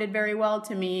responded very well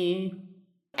to me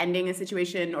ending a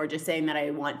situation or just saying that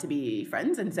I want to be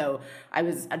friends. And so I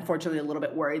was unfortunately a little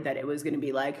bit worried that it was going to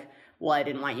be like, well, I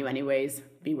didn't want you anyways.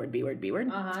 B word, B word, B word.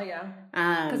 Yeah.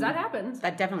 Because that happens.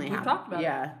 That definitely happened. We've talked about it.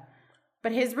 Yeah.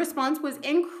 But his response was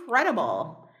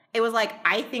incredible. It was like,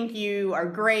 I think you are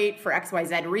great for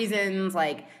XYZ reasons.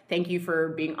 Like, thank you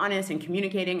for being honest and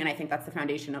communicating. And I think that's the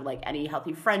foundation of like any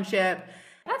healthy friendship.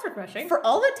 That's refreshing. For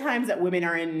all the times that women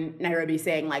are in Nairobi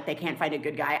saying, like, they can't find a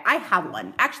good guy, I have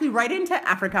one. Actually, write into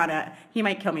Africana. He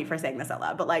might kill me for saying this out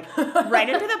loud, but, like, write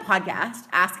into the podcast,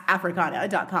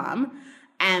 askafricana.com,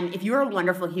 if you're a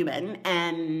wonderful human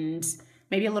and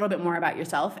maybe a little bit more about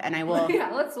yourself, and I will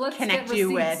let's connect get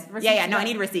you receipts. with... Yeah, I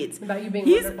need receipts. About you being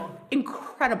He's wonderful.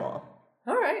 Incredible.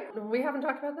 All right. We haven't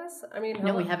talked about this? I mean...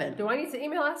 No, we haven't. Do I need to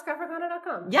email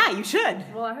askafricana.com? Yeah, you should.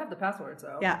 Well, I have the password,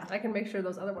 so yeah. I can make sure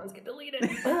those other ones get deleted.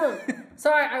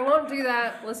 Sorry, I won't do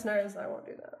that. Listeners, I won't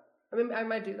do that. I mean, I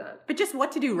might do that. But just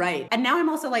what to do right. And now I'm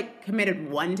also, like,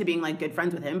 committed, one, to being, like, good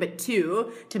friends with him, but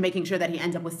two, to making sure that he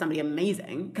ends up with somebody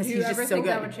amazing, because he's just so good. Do you ever think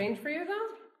that would change for you, though?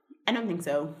 I don't think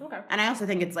so. Okay. And I also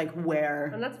think it's, like, where...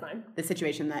 And that's fine. The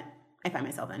situation that I find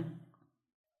myself in.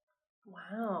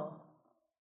 Wow.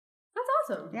 That's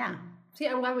awesome. Yeah. See,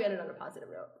 I'm glad we ended on a positive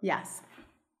note. Yes.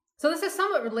 So this is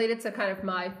somewhat related to kind of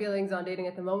my feelings on dating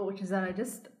at the moment, which is that I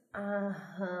just...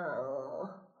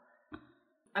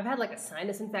 I've had like a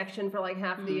sinus infection for like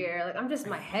half the year. Like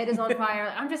my head is on fire.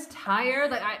 Like, I'm just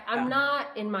tired. Like I'm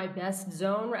not in my best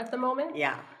zone at the moment.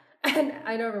 Yeah. And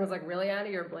I know everyone's like, really,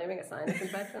 Annie, you're blaming a sinus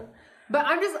infection? But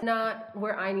I'm just not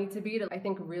where I need to be to, I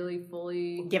think, really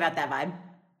fully... Give out that vibe.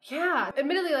 Yeah.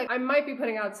 Admittedly, like I might be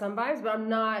putting out some vibes, but I'm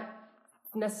not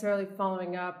necessarily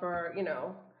following up or, you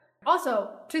know... Also,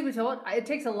 truth be told, it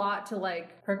takes a lot to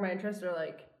like perk my interest or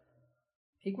like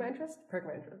pique my interest? Perk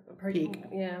my interest. Peak.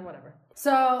 Yeah, whatever.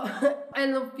 So,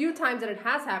 and the few times that it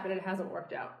has happened, it hasn't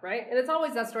worked out, right? And it's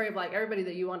always that story of like everybody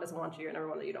that you want doesn't want you and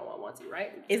everyone that you don't want wants you,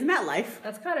 right? Isn't that life?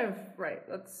 That's kind of right.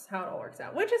 That's how it all works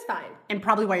out, which is fine. And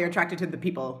probably why you're attracted to the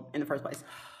people in the first place.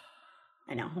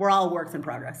 I know. We're all works in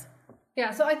progress.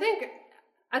 Yeah, so I think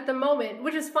at the moment,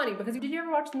 which is funny because did you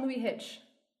ever watch the movie Hitch?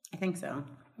 I think so.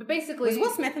 But basically... Was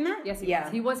Will Smith in that? Yes, he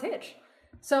was. He was Hitch.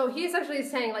 So he essentially is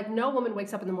saying, like, no woman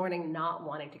wakes up in the morning not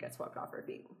wanting to get swept off her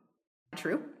feet.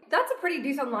 True. That's a pretty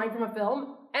decent line from a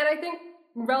film, and I think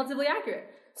relatively accurate.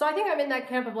 So I think I'm in that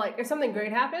camp of, like, if something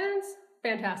great happens,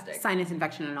 fantastic. Sinus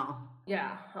infection and all.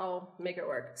 Yeah, I'll make it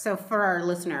work. So for our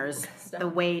listeners, the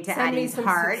way to Addie's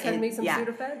heart is... Send me some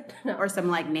Sudafed? No. Or some,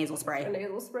 like, nasal spray. A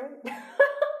nasal spray? Can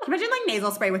you imagine, like, nasal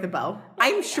spray with a bow?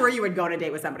 I'm sure you would go on a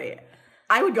date with somebody.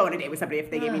 I would go on a date with somebody if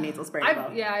they gave me nasal spray.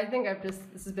 Yeah, I think this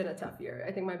has been a tough year.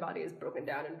 I think my body is broken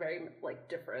down in very, like,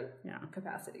 different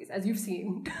capacities, as you've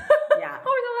seen. Yeah. Over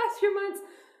the last few months.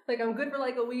 Like, I'm good for,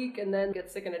 like, a week and then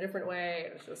get sick in a different way.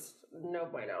 It's just no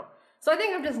bueno. So I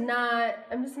think I'm just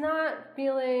not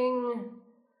feeling...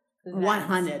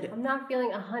 100. I'm not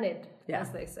feeling 100,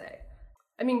 as they say.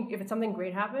 I mean, if it's something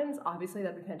great happens, obviously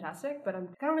that'd be fantastic, but I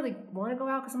don't really want to go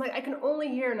out because I'm like, I can only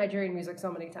hear Nigerian music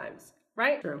so many times.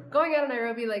 Right? True. Going out in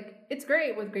Nairobi, like, it's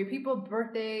great with great people,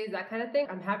 birthdays, that kind of thing.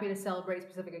 I'm happy to celebrate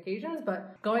specific occasions,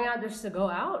 but going out just to go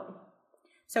out?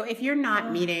 So if you're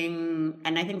not meeting,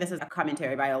 and I think this is a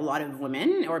commentary by a lot of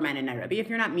women or men in Nairobi, if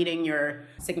you're not meeting your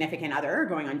significant other,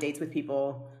 going on dates with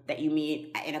people that you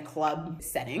meet in a club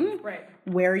setting, right?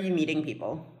 Where are you meeting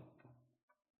people?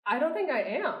 I don't think I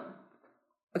am.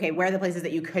 Okay, where are the places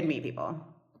that you could meet people?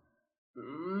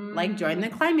 Like join the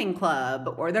climbing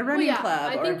club or the running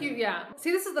club. I think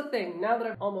See, this is the thing. Now that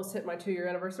I've almost hit my 2-year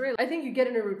anniversary, I think you get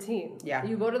in a routine. Yeah.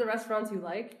 You go to the restaurants you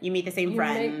like. You meet the same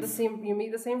friends. You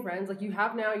meet the same friends. Like you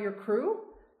have now your crew.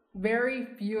 Very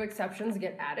few exceptions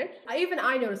get added.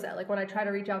 I notice that. Like when I try to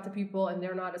reach out to people and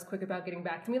they're not as quick about getting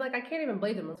back to me, like I can't even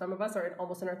blame them. Some of us are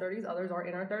almost in our 30s, others are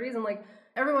in our 30s, and like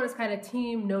everyone is kind of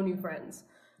team no new friends.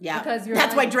 Yeah, because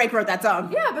that's why Drake wrote that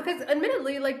song. Yeah, because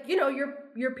admittedly, like, you know,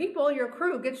 your people, your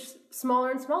crew gets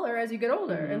smaller and smaller as you get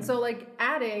older. And so like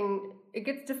adding, it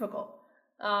gets difficult.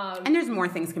 And there's more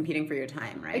things competing for your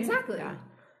time, right? Exactly. Yeah.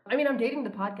 I mean, I'm dating the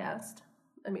podcast.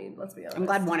 I mean, let's be honest. I'm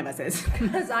glad one of us is.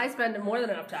 Because I spend more than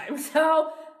enough time.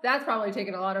 So that's probably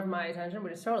taken a lot of my attention,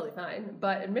 which is totally fine.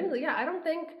 But admittedly, yeah, I don't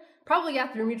think, probably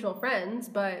through mutual friends,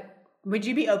 but... Would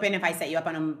you be open if I set you up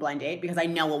on a blind date? Because I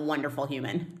know a wonderful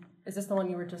human. Is this the one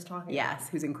you were just talking about? Yes,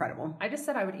 who's incredible. I just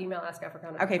said I would email Ask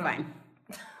Africana. Okay, fine.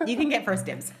 You can get first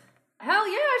dibs. Hell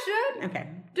yeah, I should. Okay.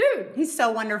 Dude. He's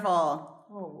so wonderful.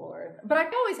 Oh, Lord. But I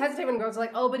always hesitate when girls are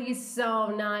like, oh, but he's so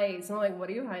nice. I'm like, what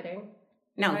are you hiding?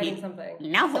 No, hiding something.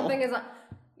 No. Something is like,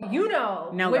 you know,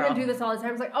 no, women girl. do this all the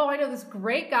time. It's like, oh, I know this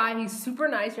great guy. He's super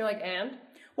nice. You're like, and?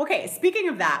 Okay, speaking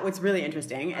of that, what's really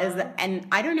interesting is that, and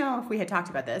I don't know if we had talked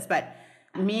about this, but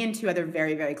me and 2 other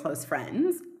very, very close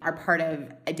friends are part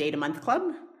of a date a month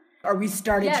club. Or we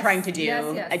started trying to do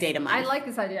a date a month. I like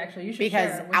this idea, actually. You should because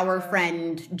share it with our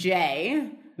friend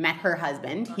Jay met her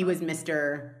husband. He was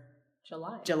Mr.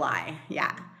 July,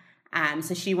 yeah.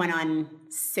 So she went on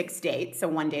 6 dates, so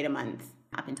 1 date a month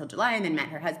up until July, and then met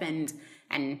her husband,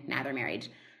 and now they're married.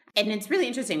 And it's really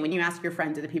interesting when you ask your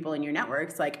friends or the people in your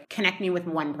networks, like, connect me with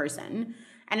one person.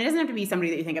 And it doesn't have to be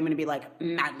somebody that you think I'm going to be, like,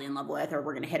 madly in love with or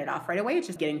we're going to hit it off right away. It's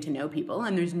just getting to know people,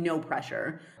 and there's no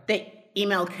pressure. The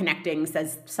email connecting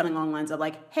says something along the lines of,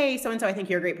 like, hey, so-and-so, I think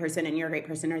you're a great person, and you're a great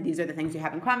person, or these are the things you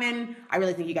have in common. I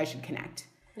really think you guys should connect.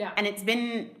 Yeah. And it's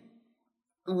been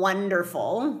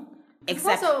wonderful. It's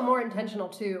also more intentional,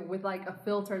 too, with, like, a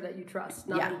filter that you trust,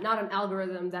 not an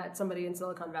algorithm that somebody in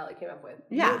Silicon Valley came up with.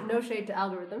 Yeah. No shade to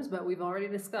algorithms, but we've already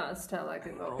discussed how that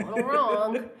can go a little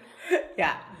wrong.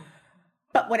 Yeah.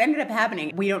 But what ended up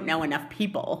happening, we don't know enough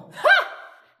people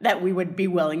that we would be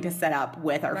willing to set up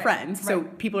with our friends. So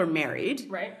people are married.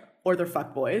 Right. Or they're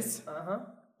fuckboys.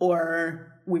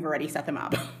 Or we've already set them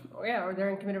up. Or they're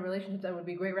in committed relationships that would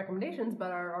be great recommendations,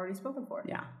 but are already spoken for.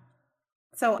 Yeah.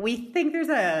 So we think there's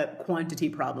a quantity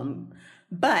problem,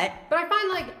 but I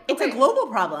find like it's a global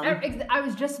problem. I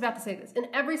was just about to say this. In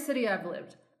every city I've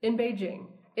lived, in Beijing,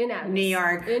 in Addis, New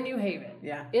York, in New Haven,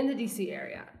 in the DC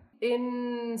area,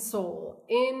 in Seoul,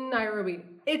 in Nairobi,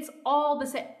 it's all the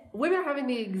same. Women are having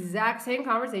the exact same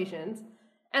conversations,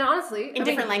 and honestly, in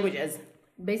different languages,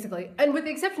 basically. And with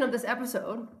the exception of this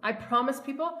episode, I promise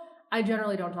people, I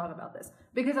generally don't talk about this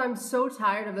because I'm so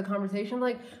tired of the conversation.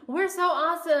 Like, we're so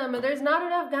awesome, and there's not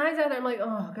enough guys out there. I'm like,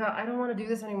 oh God, I don't want to do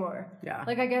this anymore. Yeah.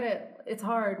 Like, I get it. It's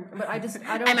hard, but I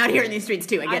don't. I'm out here in these streets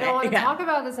too. I don't want to talk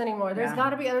about this anymore. There's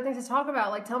got to be other things to talk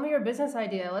about. Like, tell me your business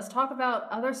idea. Let's talk about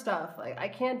other stuff. Like, I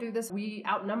can't do this. We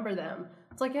outnumber them.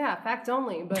 It's like, yeah, facts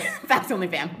only, but facts only,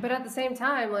 fam. But at the same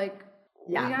time, like,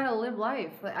 we gotta live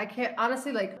life. Like, I can't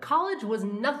honestly. Like, college was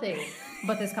nothing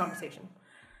but this conversation.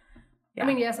 Yeah. I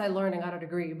mean, yes, I learned and got a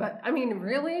degree, but I mean,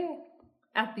 really,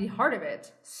 at the heart of it,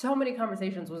 so many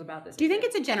conversations was about this. Do you think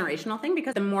it's a generational thing?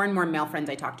 Because the more and more male friends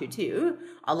I talk to, too,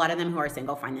 a lot of them who are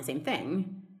single find the same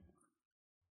thing.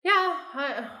 Yeah.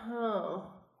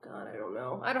 Oh, God, I don't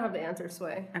know. I don't have the answer,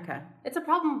 Sway. Okay. It's a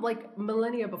problem, like,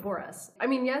 millennia before us. I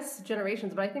mean, yes,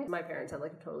 generations, but I think my parents had,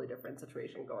 like, a totally different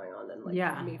situation going on than,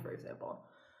 like, me, for example.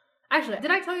 Actually,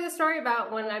 did I tell you the story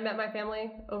about when I met my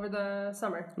family over the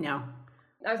summer? No.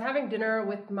 I was having dinner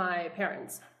with my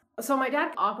parents. So my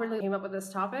dad awkwardly came up with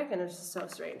this topic, and it was just so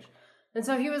strange. And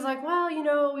so he was like, well, you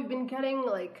know, we've been getting,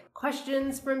 like,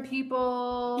 questions from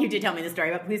people. You did tell me the story,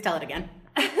 but please tell it again.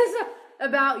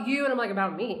 About you, and I'm like,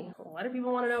 about me? What do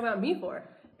people want to know about me for?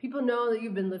 People know that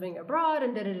you've been living abroad,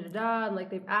 and da-da-da-da, and, like,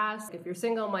 they've asked if you're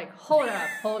single. I'm like, hold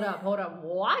up,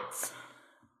 what?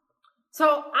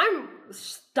 So I'm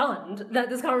stunned that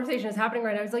this conversation is happening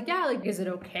right now. He's like, yeah, like, is it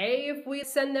okay if we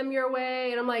send them your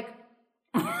way? And I'm like,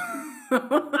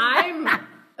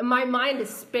 my mind is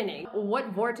spinning. What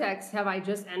vortex have I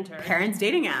just entered? Parents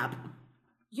dating app.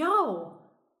 Yo.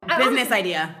 Business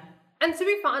idea. And to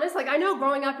be honest, like, I know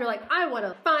growing up, you're like, I want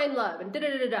to find love and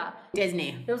da-da-da-da-da.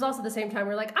 Disney. It was also the same time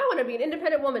where you're like, I want to be an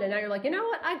independent woman. And now you're like, you know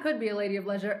what? I could be a lady of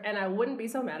leisure, and I wouldn't be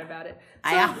so mad about it.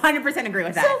 So, I 100% agree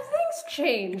with that. So things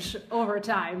change over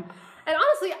time. And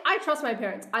honestly, I trust my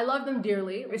parents. I love them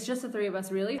dearly. It's just the three of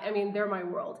us, really. I mean, they're my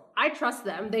world. I trust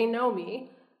them. They know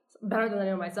me better than I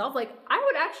know myself. Like, I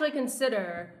would actually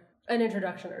consider an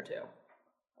introduction or two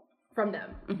from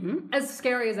them. Mm-hmm. As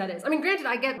scary as that is. I mean, granted,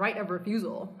 I get right of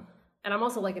refusal. And I'm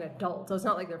also like an adult, so it's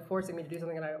not like they're forcing me to do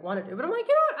something that I don't want to do. But I'm like,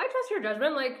 you know what? I trust your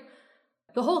judgment. Like,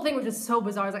 the whole thing was just so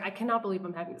bizarre. I was like, I cannot believe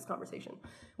I'm having this conversation.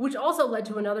 Which also led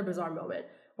to another bizarre moment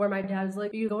where my dad's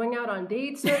like, are you going out on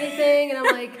dates or anything? And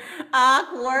I'm like,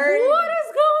 awkward. What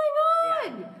is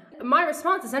going on? Yeah. My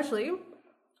response essentially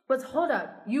was, hold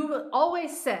up. You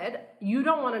always said you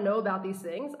don't want to know about these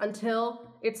things until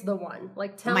it's the one.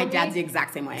 Like, tell me. My dad's the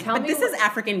exact same way. Tell But me this is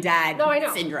African dad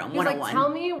syndrome, He's 101. like, tell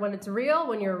me when it's real,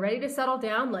 when you're ready to settle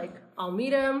down, like, I'll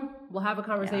meet him, we'll have a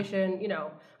conversation, you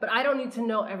know. But I don't need to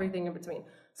know everything in between.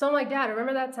 So I'm like, Dad,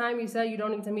 remember that time you said you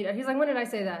don't need to meet? He's like, when did I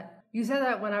say that? You said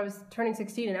that when I was turning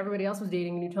 16 and everybody else was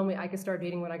dating, and you told me I could start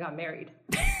dating when I got married.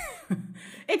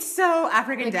 It's so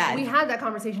African dad. We had that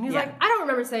conversation. He's like, I don't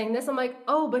remember saying this. I'm like,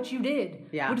 oh, but you did.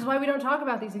 Yeah. Which is why we don't talk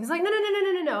about these things. He's like,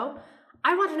 no.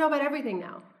 I want to know about everything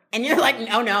now. And you're like,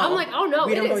 oh no. I'm like, oh no.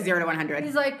 We don't go 0 to 100.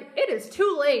 He's like, it is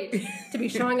too late to be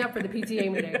showing up for the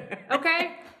PTA meeting.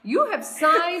 Okay? You have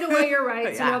signed away your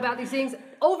rights to know about these things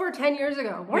over 10 years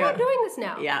ago. We're not doing this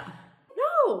now. Yeah.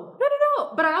 No.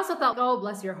 But I also thought, oh,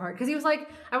 bless your heart. Because he was like,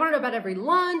 I want to know about every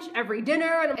lunch, every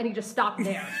dinner, and he just stopped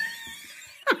there.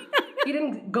 He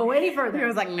didn't go any further. He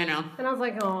was like, no. And I was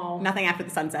like, oh. Nothing after the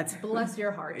sun sets. Bless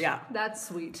your heart. Yeah. That's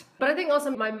sweet. But I think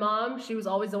also my mom, she was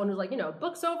always the one who's like, you know,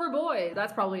 books over boys.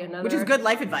 That's probably another. Which is good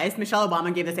life advice. Michelle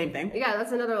Obama gave the same thing. Yeah,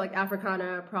 that's another like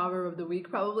Africana proverb of the week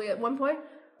probably at one point.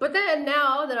 But then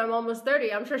now that I'm almost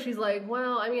 30, I'm sure she's like,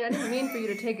 well, I mean, I didn't mean for you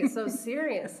to take it so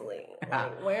seriously.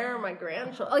 Like, where are my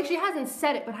grandchildren? Like, she hasn't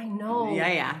said it, but I know.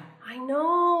 Yeah. I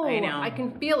know. I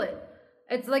can feel it.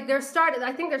 It's like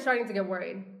I think they're starting to get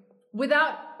worried.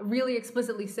 Without really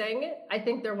explicitly saying it, I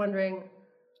think they're wondering.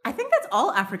 I think that's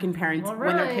all African parents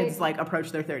when their kids like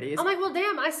approach their 30s. I'm like, well,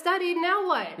 damn, I studied, now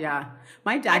what? Yeah.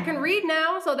 My dad. I can read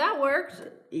now, so that worked.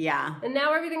 Yeah. And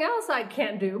now everything else I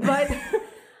can't do, but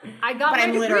I got But my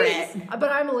I'm degrees. literate.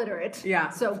 But I'm illiterate. Yeah.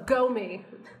 So go me.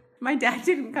 My dad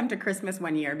didn't come to Christmas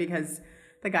one year because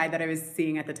the guy that I was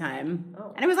seeing at the time,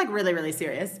 and it was like really, really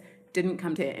serious, didn't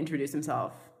come to introduce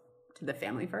himself to the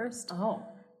family first. Oh.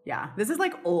 Yeah. This is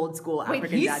like old school African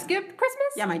Wait, he dad. skipped Christmas?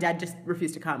 Yeah, my dad just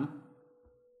refused to come.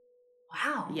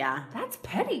 Wow. Yeah. That's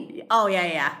petty. Oh,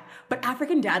 yeah. But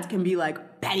African dads can be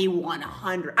like petty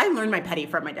 100. I learned my petty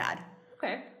from my dad.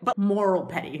 Okay. But moral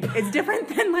petty. It's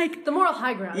different than like... The moral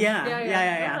high ground.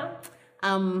 Yeah.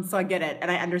 Uh-huh. So I get it.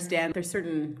 And I understand there's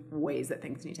certain ways that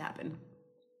things need to happen.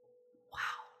 Wow.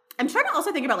 I'm trying to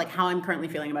also think about like how I'm currently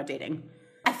feeling about dating.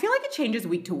 I feel like it changes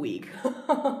week to week.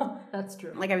 That's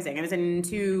true. Like I was saying, I was in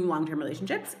 2 long-term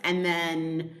relationships and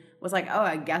then was like, oh,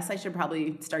 I guess I should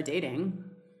probably start dating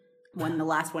when the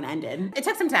last one ended. It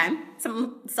took some time,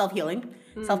 some self-healing,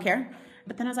 self-care.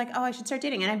 But then I was like, oh, I should start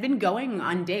dating. And I've been going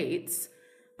on dates,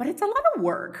 but it's a lot of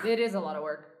work. It is a lot of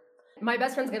work. My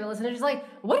best friend's gonna listen and she's like,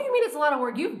 what do you mean it's a lot of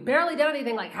work? You've barely done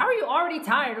anything. Like, how are you already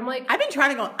tired? I'm like, I've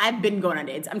been going on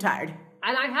dates. I'm tired.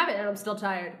 and I haven't, and I'm still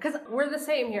tired. Because we're the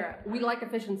same here. We like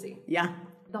efficiency. Yeah.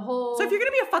 The whole... So if you're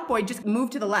going to be a fuckboy, just move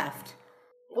to the left.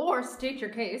 Or state your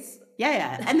case.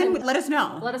 Yeah. And then let us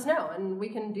know. Let us know, and we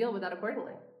can deal with that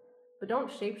accordingly. But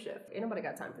don't shapeshift. Ain't nobody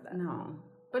got time for that. No.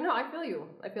 But no, I feel you.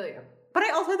 But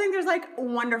I also think there's like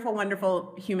wonderful,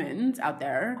 wonderful humans out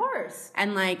there. Of course.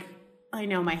 And like, I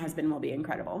know my husband will be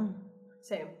incredible.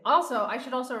 Same. Also, I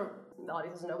should also, the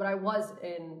audience doesn't know, but I was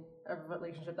in a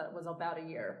relationship that was about a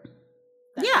year.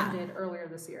 That ended earlier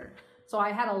this year. So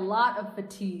I had a lot of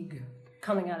fatigue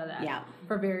coming out of that. Yeah.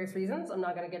 For various reasons. I'm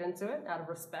not going to get into it out of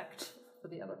respect for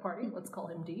the other party. Let's call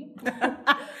him D. It's so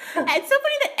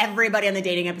funny that everybody on the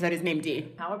dating episode is named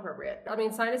D. How appropriate. I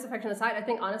mean, sinus infection aside, I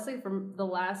think honestly from the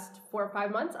last 4 or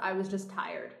 5 months, I was just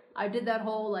tired. I did that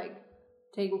whole like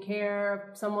taking care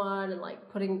of someone and like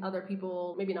putting other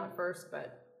people, maybe not first,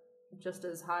 but just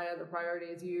as high on the priority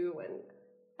as you. And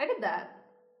I did that.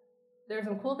 There's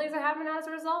some cool things that happened as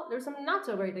a result. There's some not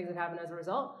so great things that happened as a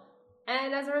result.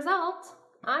 And as a result,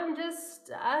 I'm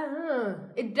just,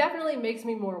 it definitely makes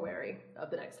me more wary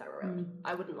of the next time around.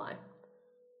 I wouldn't lie.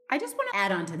 I just want to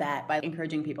add on to that by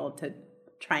encouraging people to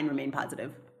try and remain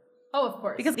positive. Oh, of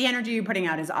course. Because the energy you're putting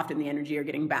out is often the energy you're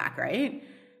getting back, right?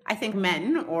 I think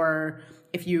men, or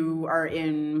if you are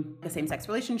in a same-sex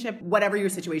relationship, whatever your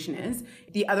situation is,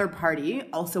 the other party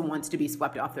also wants to be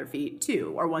swept off their feet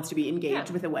too, or wants to be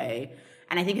engaged with a way.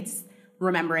 And I think it's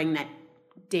remembering that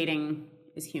dating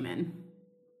is human.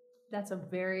 That's a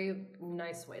very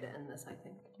nice way to end this, I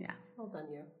think. Yeah. Well done,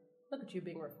 you. Look at you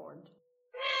being reformed.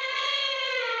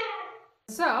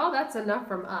 So that's enough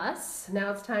from us.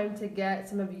 Now it's time to get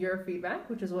some of your feedback,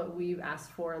 which is what we've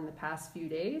asked for in the past few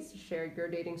days. Share your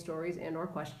dating stories and or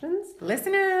questions.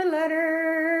 Listener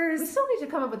letters. We still need to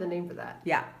come up with a name for that.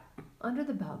 Yeah. Under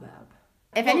the Baobab.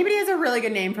 If anybody has a really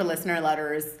good name for listener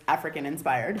letters, African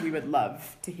inspired, we would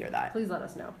love to hear that. Please let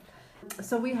us know.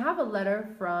 So we have a letter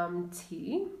from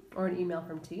T, or an email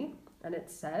from T, and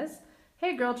it says,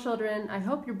 "Hey girl children, I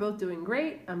hope you're both doing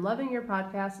great. I'm loving your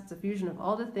podcast. It's a fusion of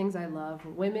all the things I love: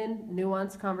 women,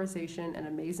 nuanced conversation, and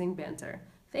amazing banter.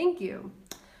 Thank you.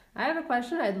 I have a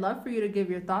question I'd love for you to give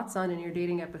your thoughts on in your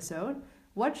dating episode.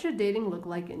 What should dating look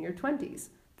like in your 20s?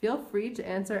 Feel free to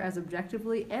answer as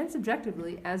objectively and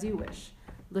subjectively as you wish.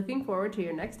 Looking forward to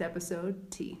your next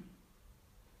episode, T."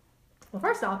 Well,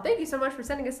 first off, thank you so much for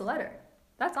sending us a letter.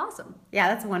 That's awesome.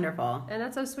 Yeah, that's wonderful. And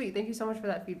that's so sweet. Thank you so much for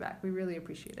that feedback. We really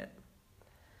appreciate it.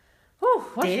 Whew,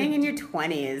 Dating in your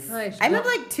 20s. I I'm of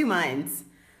like two minds.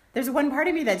 There's one part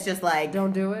of me that's just like,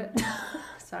 Don't do it.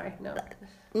 Sorry, no.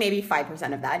 maybe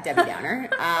 5% of that, Debbie Downer,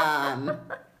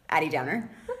 Addie Downer.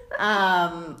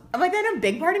 But then a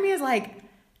big part of me is like,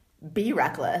 be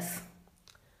reckless.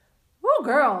 Oh,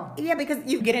 girl. Yeah, because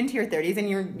you get into your 30s and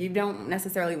you don't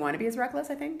necessarily want to be as reckless,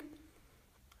 I think.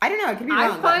 I don't know, it could be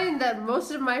wrong. I find that most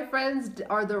of my friends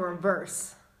are the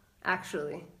reverse,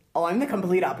 actually. Oh, I'm the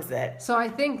complete opposite. So I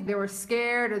think they were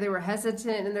scared or they were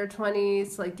hesitant in their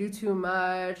 20s, like do too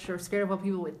much or scared of what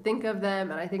people would think of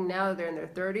them. And I think now that they're in their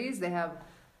 30s, they have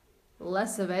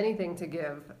less of anything to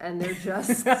give. And they're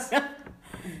just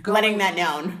letting that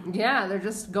known. Yeah, they're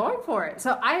just going for it.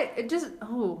 So I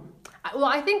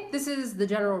think this is the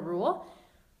general rule.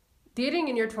 Dating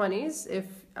in your 20s, if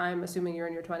I'm assuming you're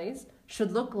in your 20s,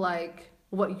 should look like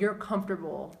what you're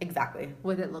comfortable Exactly.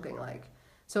 with it looking like.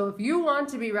 So if you want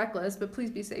to be reckless, but please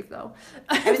be safe though.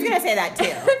 I was going to say that too.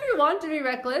 If you want to be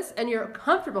reckless and you're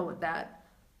comfortable with that,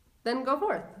 then go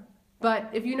forth. But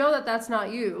if you know that that's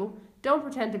not you, don't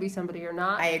pretend to be somebody you're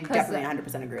not. I definitely 100% agree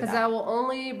with Because that. that will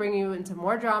only bring you into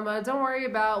more drama. Don't worry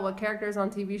about what characters on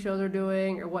TV shows are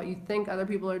doing or what you think other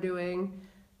people are doing.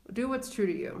 Do what's true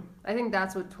to you. I think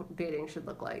that's what dating should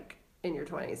look like in your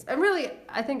 20s. And really,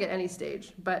 I think at any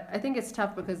stage. But I think it's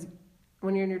tough because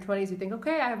when you're in your 20s, you think,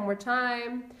 okay, I have more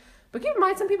time. But keep in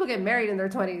mind, some people get married in their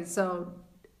 20s. So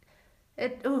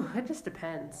it just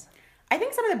depends. I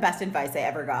think some of the best advice I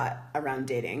ever got around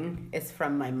dating is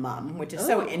from my mom, which is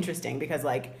so interesting because,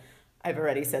 like, I've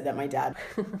already said that my dad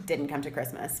didn't come to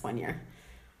Christmas one year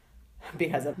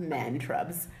because of man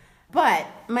trubs. But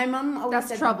my mom always That's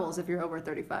said... troubles if you're over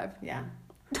 35. Yeah.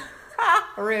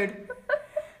 Rude.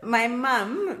 My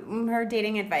mom, her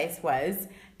dating advice was,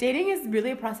 dating is really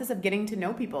a process of getting to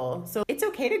know people. So it's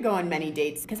okay to go on many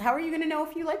dates because how are you going to know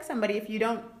if you like somebody if you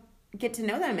don't get to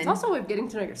know them? It's also a way of getting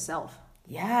to know yourself.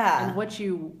 Yeah. And what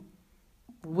you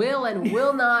will and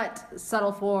will not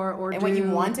settle for or and do. what you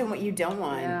want and what you don't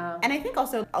want. Yeah. And I think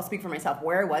also, I'll speak for myself,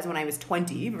 where I was when I was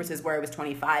 20 versus where I was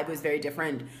 25 was very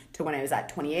different to when I was at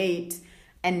 28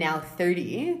 and now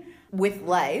 30. With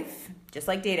life, just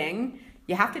like dating,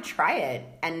 you have to try it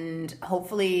and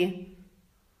hopefully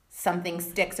something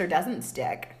sticks or doesn't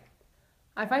stick.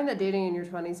 I find that dating in your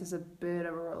 20s is a bit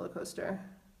of a roller coaster,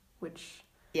 which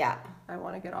Yeah. I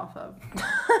want to get off of.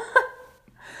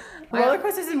 Roller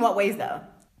coasters in what ways though?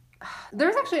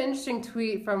 There's actually an interesting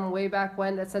tweet from way back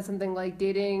when that said something like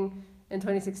dating in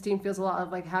 2016 feels a lot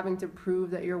of like having to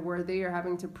prove that you're worthy or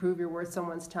having to prove you're worth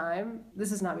someone's time.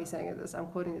 This is not me saying this, I'm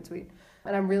quoting the tweet.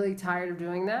 And I'm really tired of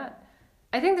doing that.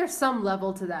 I think there's some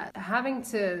level to that. Having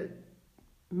to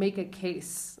make a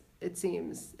case, it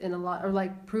seems, in a lot, or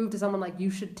like prove to someone like you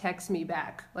should text me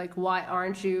back. Like, why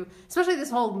aren't you? Especially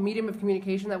this whole medium of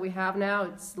communication that we have now,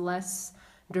 it's less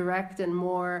direct and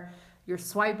more you're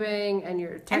swiping and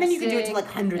you're texting. And then you can do it to like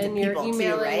hundreds of people and you're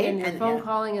emailing too, right? and you're phone yeah.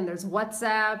 calling and there's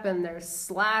WhatsApp and there's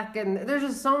Slack and there's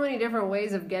just so many different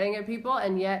ways of getting at people,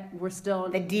 and yet we're still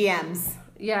The DMs.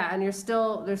 yeah, and there's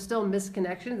still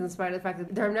misconnections in spite of the fact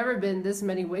that there have never been this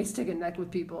many ways to connect with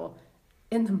people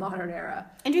in the modern era.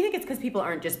 And do you think it's because people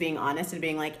aren't just being honest and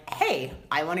being like, hey,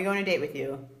 I want to go on a date with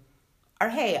you? Or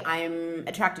hey, I'm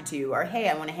attracted to you. Or hey,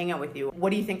 I want to hang out with you.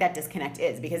 What do you think that disconnect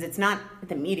is? Because it's not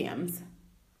the mediums.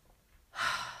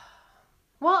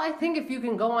 Well, I think if you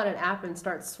can go on an app and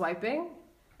start swiping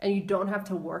and you don't have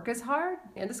to work as hard,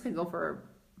 and this could go for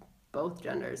both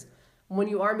genders, when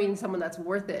you are meeting someone that's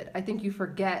worth it, I think you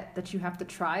forget that you have to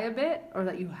try a bit or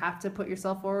that you have to put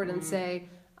yourself forward and say,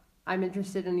 I'm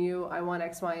interested in you, I want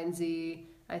X, Y, and Z,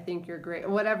 I think you're great,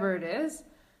 whatever it is.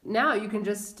 Now you can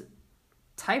just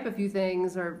type a few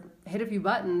things or hit a few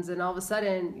buttons and all of a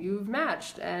sudden you've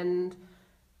matched, and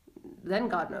then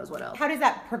God knows what else. How does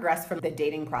that progress from the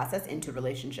dating process into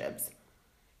relationships?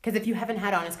 Because if you haven't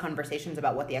had honest conversations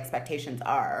about what the expectations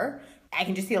are, I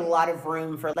can just see a lot of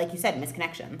room for, like you said,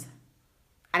 misconnections.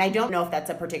 And I don't know if that's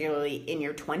a particularly in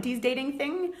your 20s dating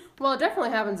thing. Well, it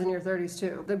definitely happens in your 30s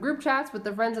too. The group chats with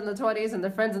the friends in the 20s and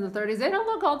the friends in the 30s, they don't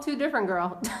look all too different,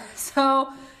 girl. So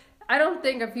I don't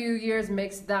think a few years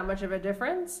makes that much of a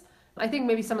difference. I think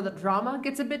maybe some of the drama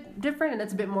gets a bit different and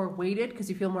it's a bit more weighted because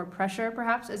you feel more pressure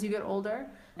perhaps as you get older.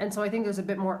 And so I think there's a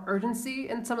bit more urgency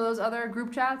in some of those other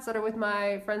group chats that are with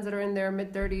my friends that are in their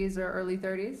mid-30s or early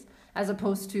 30s, as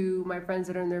opposed to my friends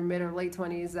that are in their mid or late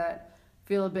 20s that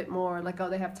feel a bit more like, oh,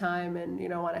 they have time and,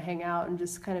 want to hang out and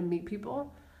just kind of meet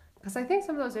people. Because I think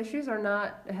some of those issues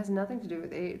it has nothing to do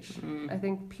with age. I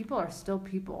think people are still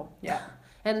people. Yeah.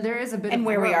 And there is a bit and of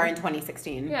where growth. we are in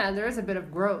 2016. Yeah, there is a bit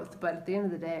of growth, but at the end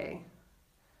of the day,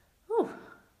 whew.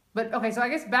 But okay, so I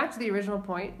guess back to the original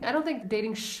point. I don't think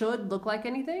dating should look like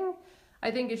anything. I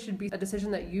think it should be a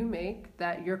decision that you make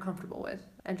that you're comfortable with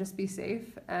and just be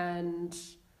safe and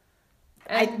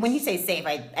when you say safe,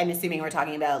 I'm assuming we're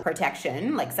talking about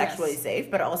protection, like sexually safe,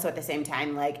 but also at the same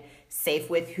time, like safe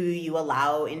with who you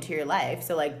allow into your life.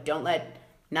 So like, don't let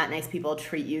not nice people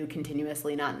treat you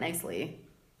continuously not nicely.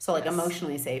 So like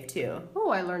emotionally safe too. Oh,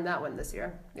 I learned that one this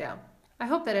year. Yeah. I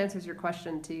hope that answers your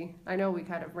question, T. I know we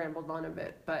kind of rambled on a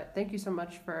bit, but thank you so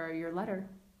much for your letter.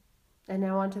 And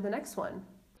now on to the next one.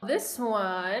 This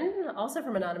one, also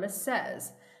from Anonymous,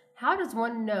 says, how does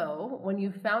one know when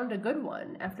you found a good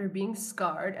one after being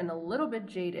scarred and a little bit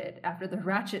jaded after the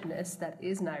ratchetness that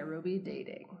is Nairobi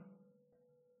dating?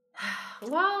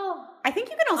 Well, I think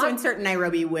you can also insert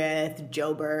Nairobi with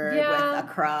Joburg, with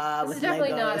Accra, with Lagos. This is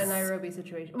definitely not a Nairobi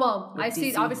situation. Well, I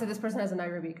see, DC. obviously this person has a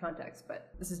Nairobi context, but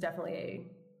this is definitely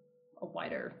a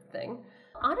wider thing.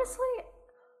 Honestly,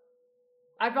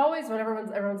 I've always, when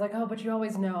everyone's like, oh, but you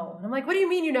always know. And I'm like, what do you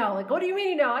mean you know? Like, what do you mean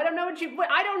you know? I don't know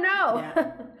I don't know.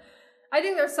 Yeah. I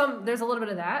think there's a little bit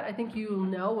of that. I think you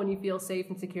know when you feel safe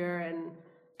and secure and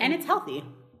it's healthy.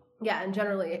 Yeah, and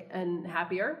generally and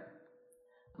happier.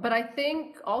 But I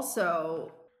think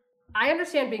also, I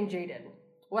understand being jaded.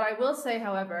 What I will say,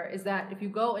 however, is that if you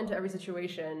go into every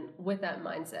situation with that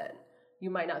mindset, you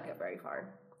might not get very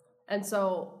far. And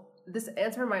so this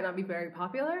answer might not be very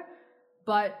popular,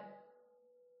 but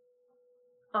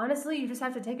honestly, you just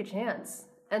have to take a chance.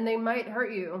 And they might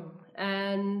hurt you,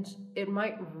 and it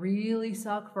might really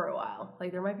suck for a while.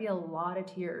 Like, there might be a lot of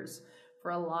tears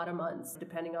for a lot of months,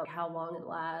 depending on how long it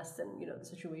lasts and, the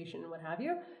situation and what have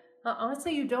you.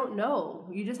 Honestly, you don't know.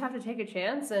 You just have to take a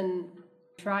chance and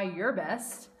try your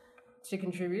best to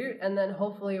contribute, and then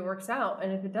hopefully it works out.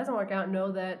 And if it doesn't work out,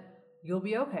 know that you'll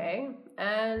be okay,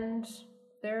 and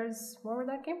there's more where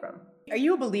that came from. Are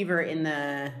you a believer in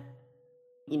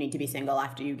you need to be single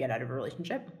after you get out of a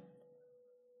relationship?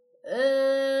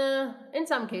 In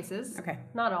some cases. Okay.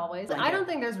 Not always. I don't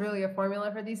think there's really a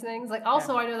formula for these things. Like,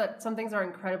 also, I know that some things are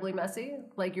incredibly messy.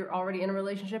 Like, you're already in a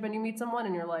relationship and you meet someone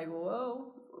and you're like,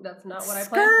 whoa, that's not what I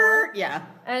planned for. Yeah.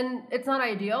 And it's not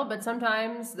ideal, but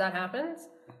sometimes that happens.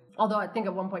 Although I think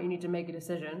at one point you need to make a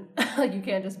decision. Like, you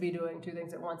can't just be doing two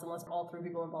things at once unless all three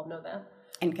people involved know that.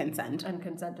 And consent. And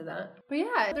consent to that. But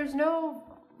yeah, there's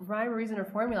no rhyme, reason, or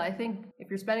formula. I think if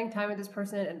you're spending time with this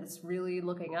person and it's really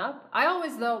looking up, I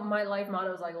always, though, my life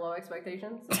motto is like low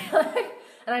expectations.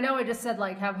 And I know I just said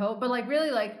like have hope, but like really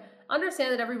like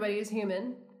understand that everybody is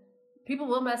human. People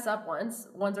will mess up once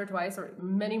or twice or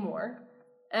many more,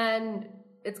 and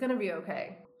it's gonna be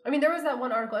okay. I mean, there was that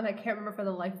one article, and I can't remember for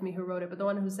the life of me who wrote it, but the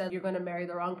one who said you're going to marry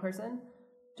the wrong person,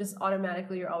 just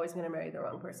automatically you're always going to marry the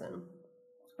wrong person.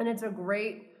 And it's a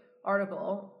great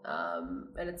article,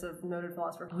 and it's a noted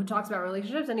philosopher who talks about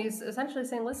relationships, and he's essentially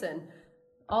saying, listen,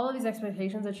 all of these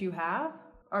expectations that you have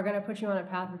are going to put you on a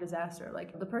path of disaster.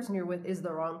 Like, the person you're with is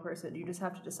the wrong person. You just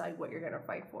have to decide what you're going to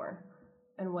fight for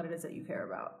and what it is that you care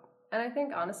about. And I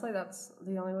think, honestly, that's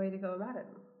the only way to go about it.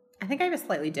 I think I have a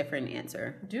slightly different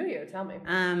answer. Do you? Tell me.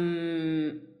 I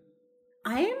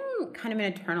am kind of an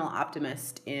eternal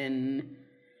optimist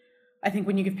I think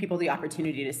when you give people the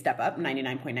opportunity to step up,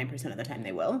 99.9% of the time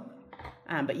they will.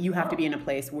 But you have to be in a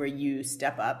place where you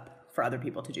step up for other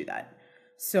people to do that.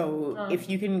 So if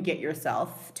you can get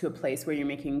yourself to a place where you're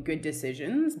making good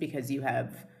decisions because you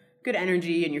have good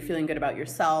energy and you're feeling good about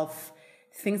yourself,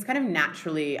 things kind of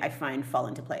naturally, I find, fall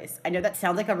into place. I know that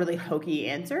sounds like a really hokey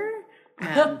answer,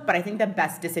 but I think the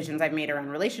best decisions I've made around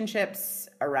relationships,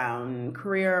 around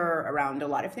career, around a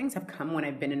lot of things have come when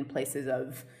I've been in places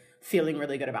of feeling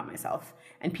really good about myself.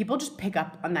 And people just pick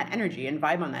up on that energy and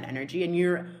vibe on that energy, and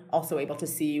you're also able to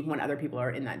see when other people are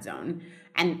in that zone.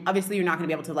 And obviously you're not going to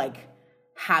be able to like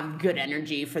have good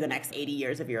energy for the next 80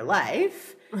 years of your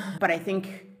life, but I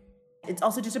think It's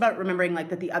also just about remembering like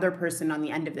that the other person on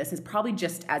the end of this is probably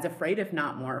just as afraid, if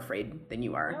not more afraid than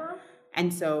you are. Yeah.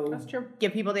 And so That's true.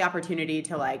 give people the opportunity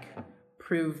to like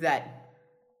prove that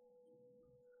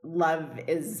love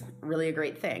is really a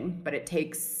great thing, but it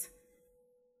takes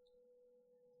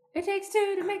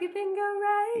two to make a thing go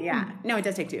right. yeah. No, it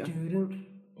does take two.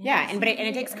 Yeah, and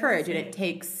it takes courage and it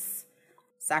takes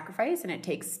sacrifice and it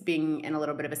takes being in a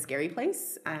little bit of a scary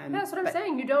place. That's what I'm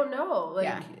saying. You don't know. Like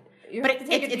Yeah. you But have to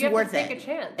take it's you have worth to take it. a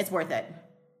chance. It's worth it.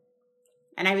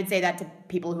 And I would say that to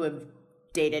people who have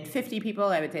dated 50 people.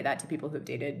 I would say that to people who have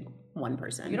dated one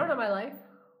person. You don't know my life.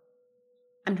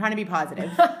 I'm trying to be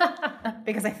positive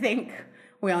because I think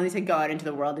we all need to go out into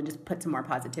the world and just put some more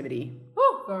positivity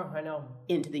Oh, I know.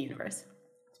 into the universe.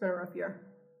 It's been a rough year.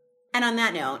 And on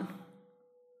that note,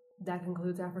 That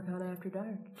concludes Africana After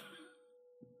Dark.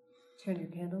 Turn your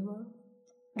candles on.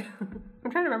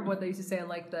 I'm trying to remember what they used to say on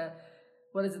like the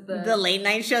late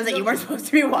night shows that you weren't supposed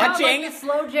to be watching. No, like the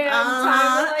slow jam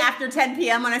time. Like, after 10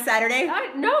 p.m. on a Saturday.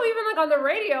 no, even like on the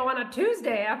radio on a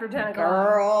Tuesday after 10 o'clock.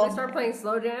 Girl. They start playing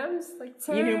slow jams. Like,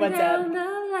 turn You knew what's down up.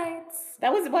 the lights.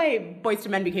 That was why Boyz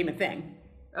II Men became a thing.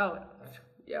 Oh,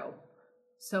 yo.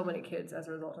 So many kids as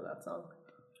a result of that song.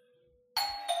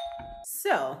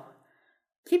 So,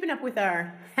 keeping up with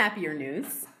our happier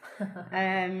news,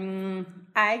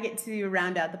 I get to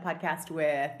round out the podcast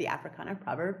with the Africana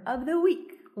proverb of the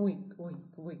week. Week.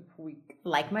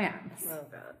 Like my arms. Oh,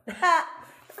 God.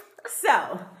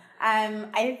 So,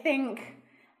 I think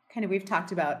kind of we've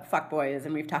talked about fuckboys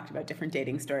and we've talked about different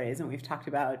dating stories and we've talked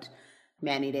about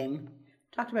man-eating.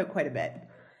 Talked about quite a bit.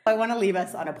 I want to leave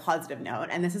us on a positive note,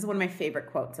 and this is one of my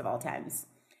favorite quotes of all times.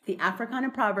 The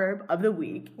Africana proverb of the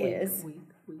week is,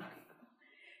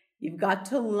 you've got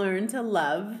to learn to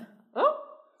love... Oh!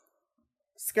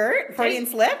 Skirt? Freudian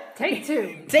slip? Take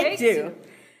two. Take two.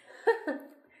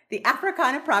 The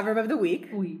Africana proverb of the week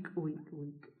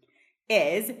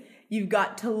is, you've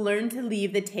got to learn to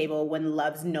leave the table when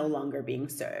love's no longer being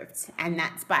served. And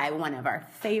that's by one of our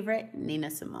favorite Nina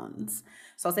Simones.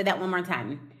 So I'll say that one more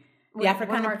time. The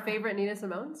Africana... One of our favorite Nina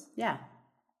Simones? Yeah.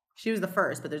 She was the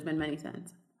first, but there's been many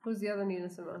since. Who's the other Nina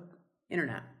Simone?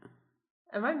 Internet.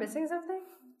 Am I missing something?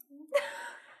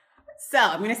 So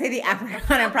I'm going to say the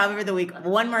Africana proverb of the week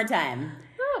one more time.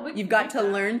 Oh, You've got to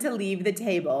learn to leave the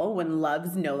table when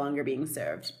love's no longer being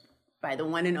served. By the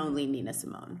one and only Nina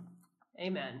Simone.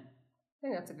 Amen. I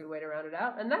think that's a good way to round it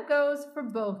out. And that goes for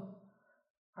both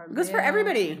our It goes for male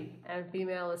everybody. and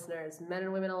female listeners, men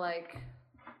and women alike.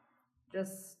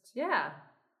 Just, yeah.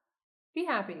 Be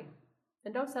happy.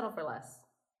 And don't settle for less.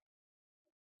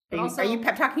 Are you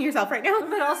pep talking yourself right now?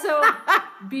 But also,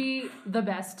 be the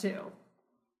best too.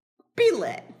 Be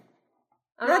lit.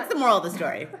 That's the moral of the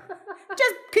story.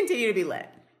 Just continue to be lit.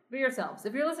 Be yourselves.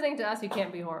 If you're listening to us, you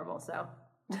can't be horrible, so.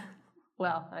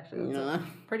 Well, actually, that's a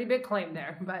pretty big claim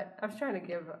there. But I was trying to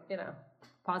give,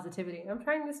 positivity. I'm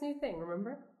trying this new thing,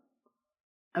 remember?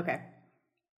 Okay.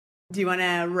 Do you want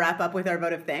to wrap up with our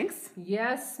vote of thanks?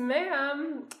 Yes,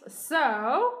 ma'am.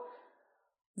 So,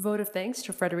 vote of thanks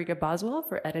to Frederica Boswell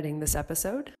for editing this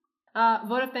episode.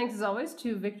 Vote of thanks, as always,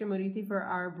 to Victor Murithi for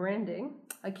our branding.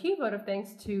 A key vote of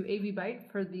thanks to AV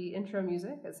Byte for the intro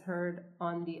music, as heard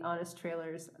on the Honest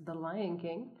Trailer's The Lion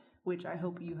King, which I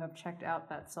hope you have checked out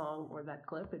that song or that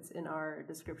clip. It's in our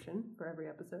description for every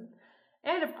episode.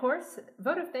 And, of course,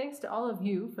 vote of thanks to all of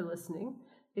you for listening.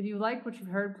 If you like what you've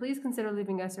heard, please consider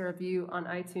leaving us a review on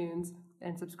iTunes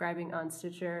and subscribing on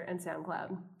Stitcher and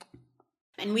SoundCloud.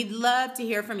 And we'd love to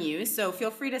hear from you, so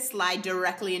feel free to slide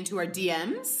directly into our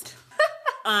DMs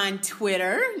on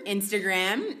Twitter,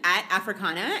 Instagram, at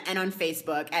Africana, and on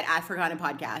Facebook at Africana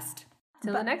Podcast.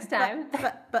 Till the next time.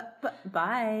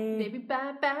 Bye. Baby,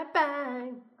 bye, bye, bye.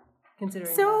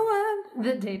 Considering So,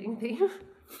 the dating theme.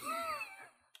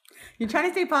 you're trying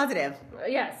to stay positive.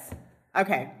 Yes.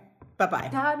 Okay. Bye-bye.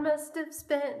 God must have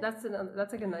spent. That's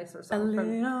like a nicer song. A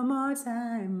little more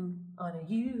time. On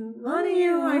you. On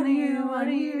you, on you,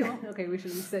 on you. Okay, we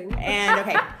shouldn't sing. And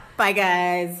okay. Bye,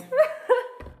 guys.